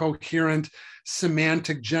interesting, coherent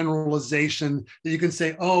semantic generalization that you can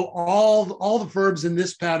say, oh, all the verbs in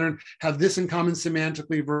this pattern have this in common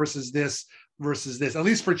semantically versus this. At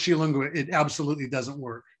least for Chilungu, it absolutely doesn't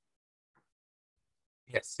work.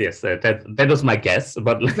 Yes, that was my guess,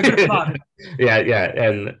 but and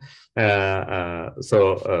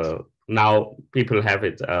so now people have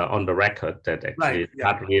it on the record that actually it's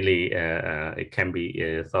not really, it can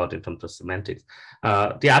be thought in terms of semantics.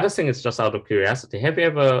 The other thing is, just out of curiosity, have you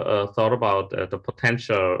ever thought about the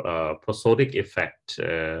potential prosodic effect,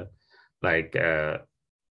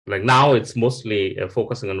 like now it's mostly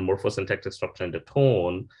focusing on the morphosyntactic structure and the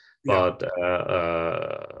tone, but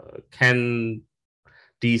can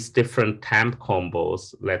these different temp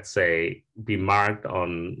combos, let's say, be marked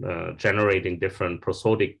on generating different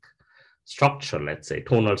prosodic structure, let's say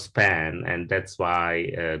tonal span, and that's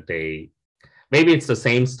why maybe it's the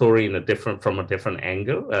same story from a different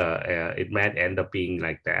angle. It might end up being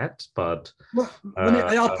like that, but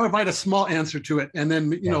I'll provide a small answer to it, and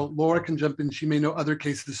then Laura can jump in. She may know other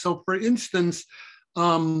cases. So, for instance,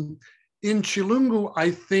 in Chilungu,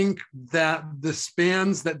 I think that the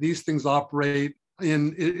spans that these things operate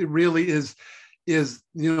in, it really is in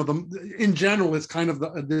general, it's kind of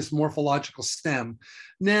this morphological stem.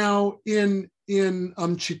 Now, in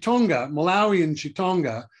Chitonga, Malawian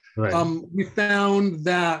Chitonga. Right. We found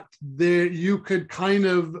that you could kind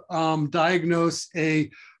of diagnose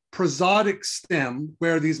a prosodic stem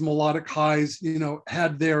where these melodic highs,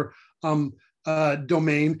 had their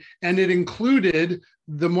domain, and it included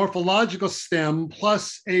the morphological stem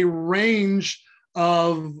plus a range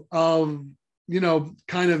of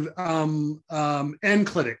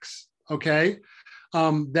enclitics, okay,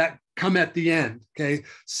 that come at the end, okay?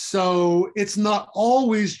 So it's not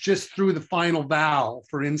always just through the final vowel,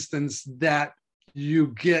 for instance, that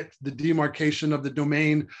you get the demarcation of the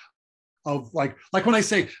domain of like when I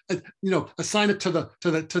say, assign it to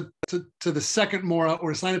the second mora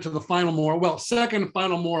or assign it to the final mora. Well, second and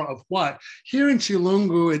final mora of what? Here in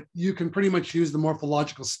Chilungu, you can pretty much use the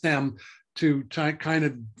morphological stem to kind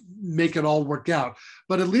of make it all work out.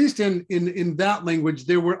 But at least in that language,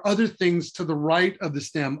 there were other things to the right of the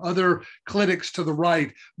stem, other clitics to the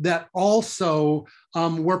right that also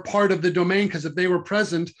were part of the domain, because if they were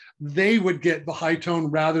present, they would get the high tone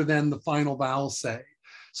rather than the final vowel say.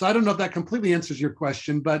 So I don't know if that completely answers your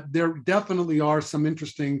question, but there definitely are some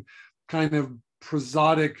interesting kind of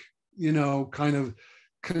prosodic, kind of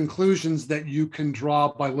conclusions that you can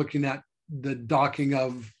draw by looking at the docking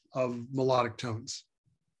of melodic tones.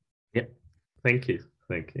 Yeah, thank you.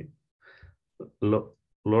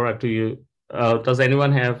 Laura, does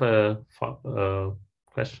anyone have a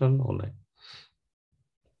question or like?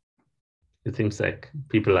 It seems like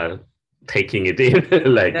people are taking it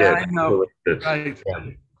in. Like, I know. Right.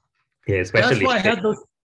 Yeah, especially. That's why I had those.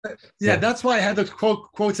 Yeah, that's why I had those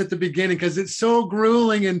quotes at the beginning, because it's so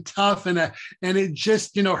grueling and tough, and it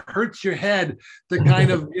just hurts your head to kind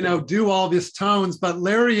of do all these tones. But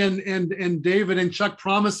Larry and David and Chuck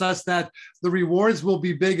promise us that the rewards will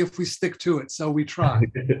be big if we stick to it. So we try.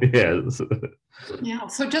 Yes. Yeah.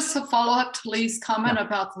 So just to follow up to Lee's comment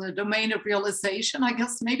about the domain of realization, I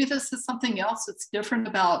guess maybe this is something else that's different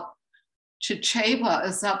about Chichewa,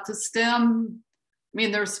 is that the stem. I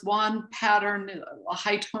mean, there's one pattern, a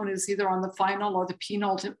high tone is either on the final or the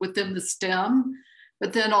penult within the stem,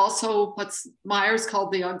 but then also what's Myers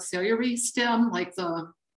called the auxiliary stem, like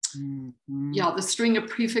the string of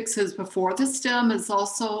prefixes before the stem is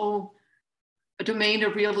also a domain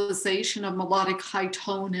of realization of melodic high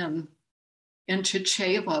tone in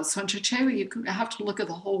Chichewa. So in Chichewa, you have to look at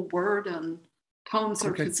the whole word, and tones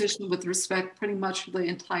are positioned with respect pretty much to the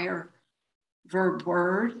entire verb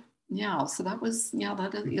word. Yeah, so that is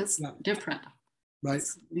different. Right.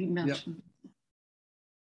 We mentioned. Yep.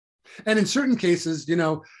 And in certain cases,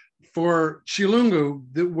 for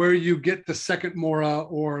Chilungu, where you get the second mora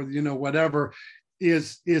or whatever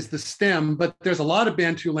is the stem, but there's a lot of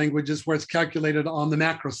Bantu languages where it's calculated on the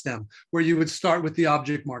macro stem, where you would start with the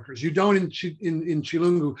object markers. You don't in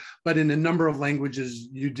Chilungu, but in a number of languages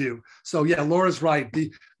you do. So yeah, Laura's right.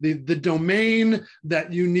 The domain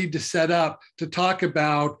that you need to set up to talk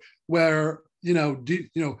about where,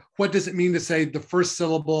 what does it mean to say the first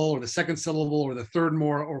syllable or the second syllable or the third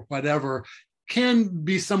mora or whatever can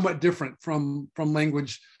be somewhat different from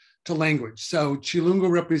language to language. So Chilungo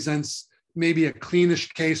represents maybe a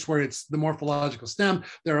cleanish case where it's the morphological stem.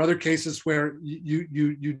 There are other cases where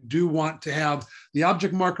you do want to have the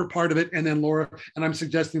object marker part of it, and then Laura, and I'm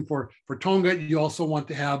suggesting for Tonga, you also want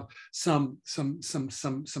to have some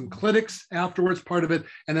clitics afterwards part of it,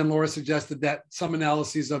 and then Laura suggested that some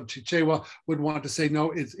analyses of Chichewa would want to say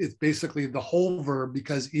no, it's basically the whole verb,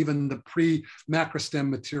 because even the pre-macrostem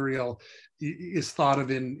material is thought of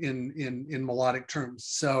in melodic terms.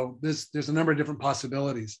 So there's a number of different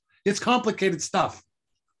possibilities. It's complicated stuff.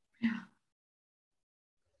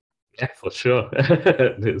 Yeah, for sure.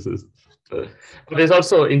 This is, but it's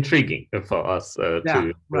also intriguing for us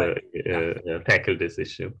to tackle this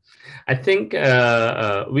issue. I think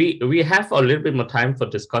we have a little bit more time for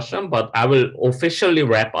discussion, but I will officially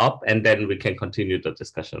wrap up and then we can continue the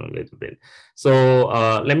discussion a little bit. So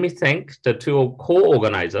let me thank the two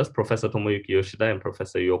co-organizers, Professor Tomoyuki Yoshida and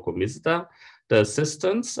Professor Yoko Mizuta, the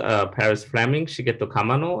assistants, Paris Fleming, Shigeto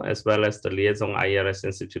Kamano, as well as the liaison IRS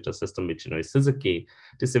Institute Assistant Michinori Suzuki.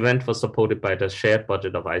 This event was supported by the shared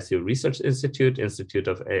budget of ICU Research Institute, Institute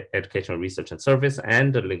of Educational Research and Service,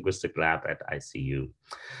 and the Linguistic Lab at ICU.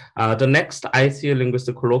 The next ICU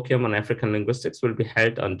Linguistic Colloquium on African Linguistics will be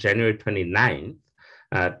held on January 29th.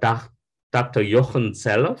 Dr. Jochen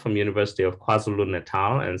Zeller from University of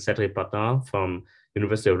KwaZulu-Natal and Cedric Batin from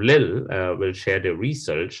University of Lille will share their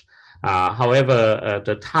research. However,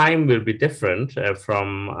 the time will be different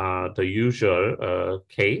from the usual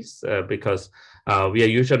case because we are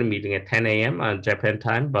usually meeting at 10 a.m. Japan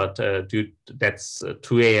time, but that's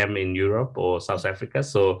 2 a.m. in Europe or South Africa.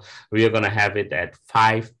 So we are going to have it at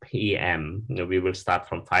 5 p.m. We will start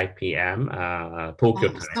from 5 p.m.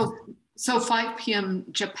 Tokyo time. So 5 p.m.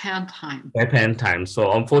 Japan time. Japan time.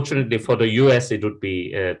 So unfortunately for the US, it would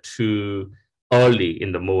be too early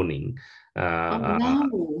in the morning.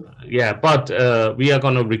 No. Yeah, but we are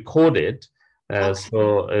going to record it. Okay.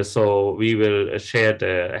 So we will share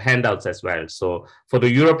the handouts as well. So for the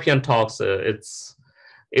European talks, it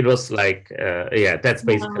was like, yeah, that's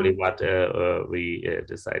basically what we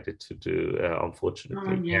decided to do,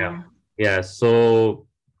 unfortunately. Yeah. So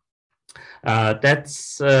that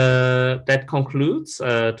concludes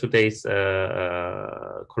today's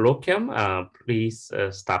colloquium. Please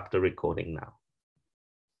stop the recording now.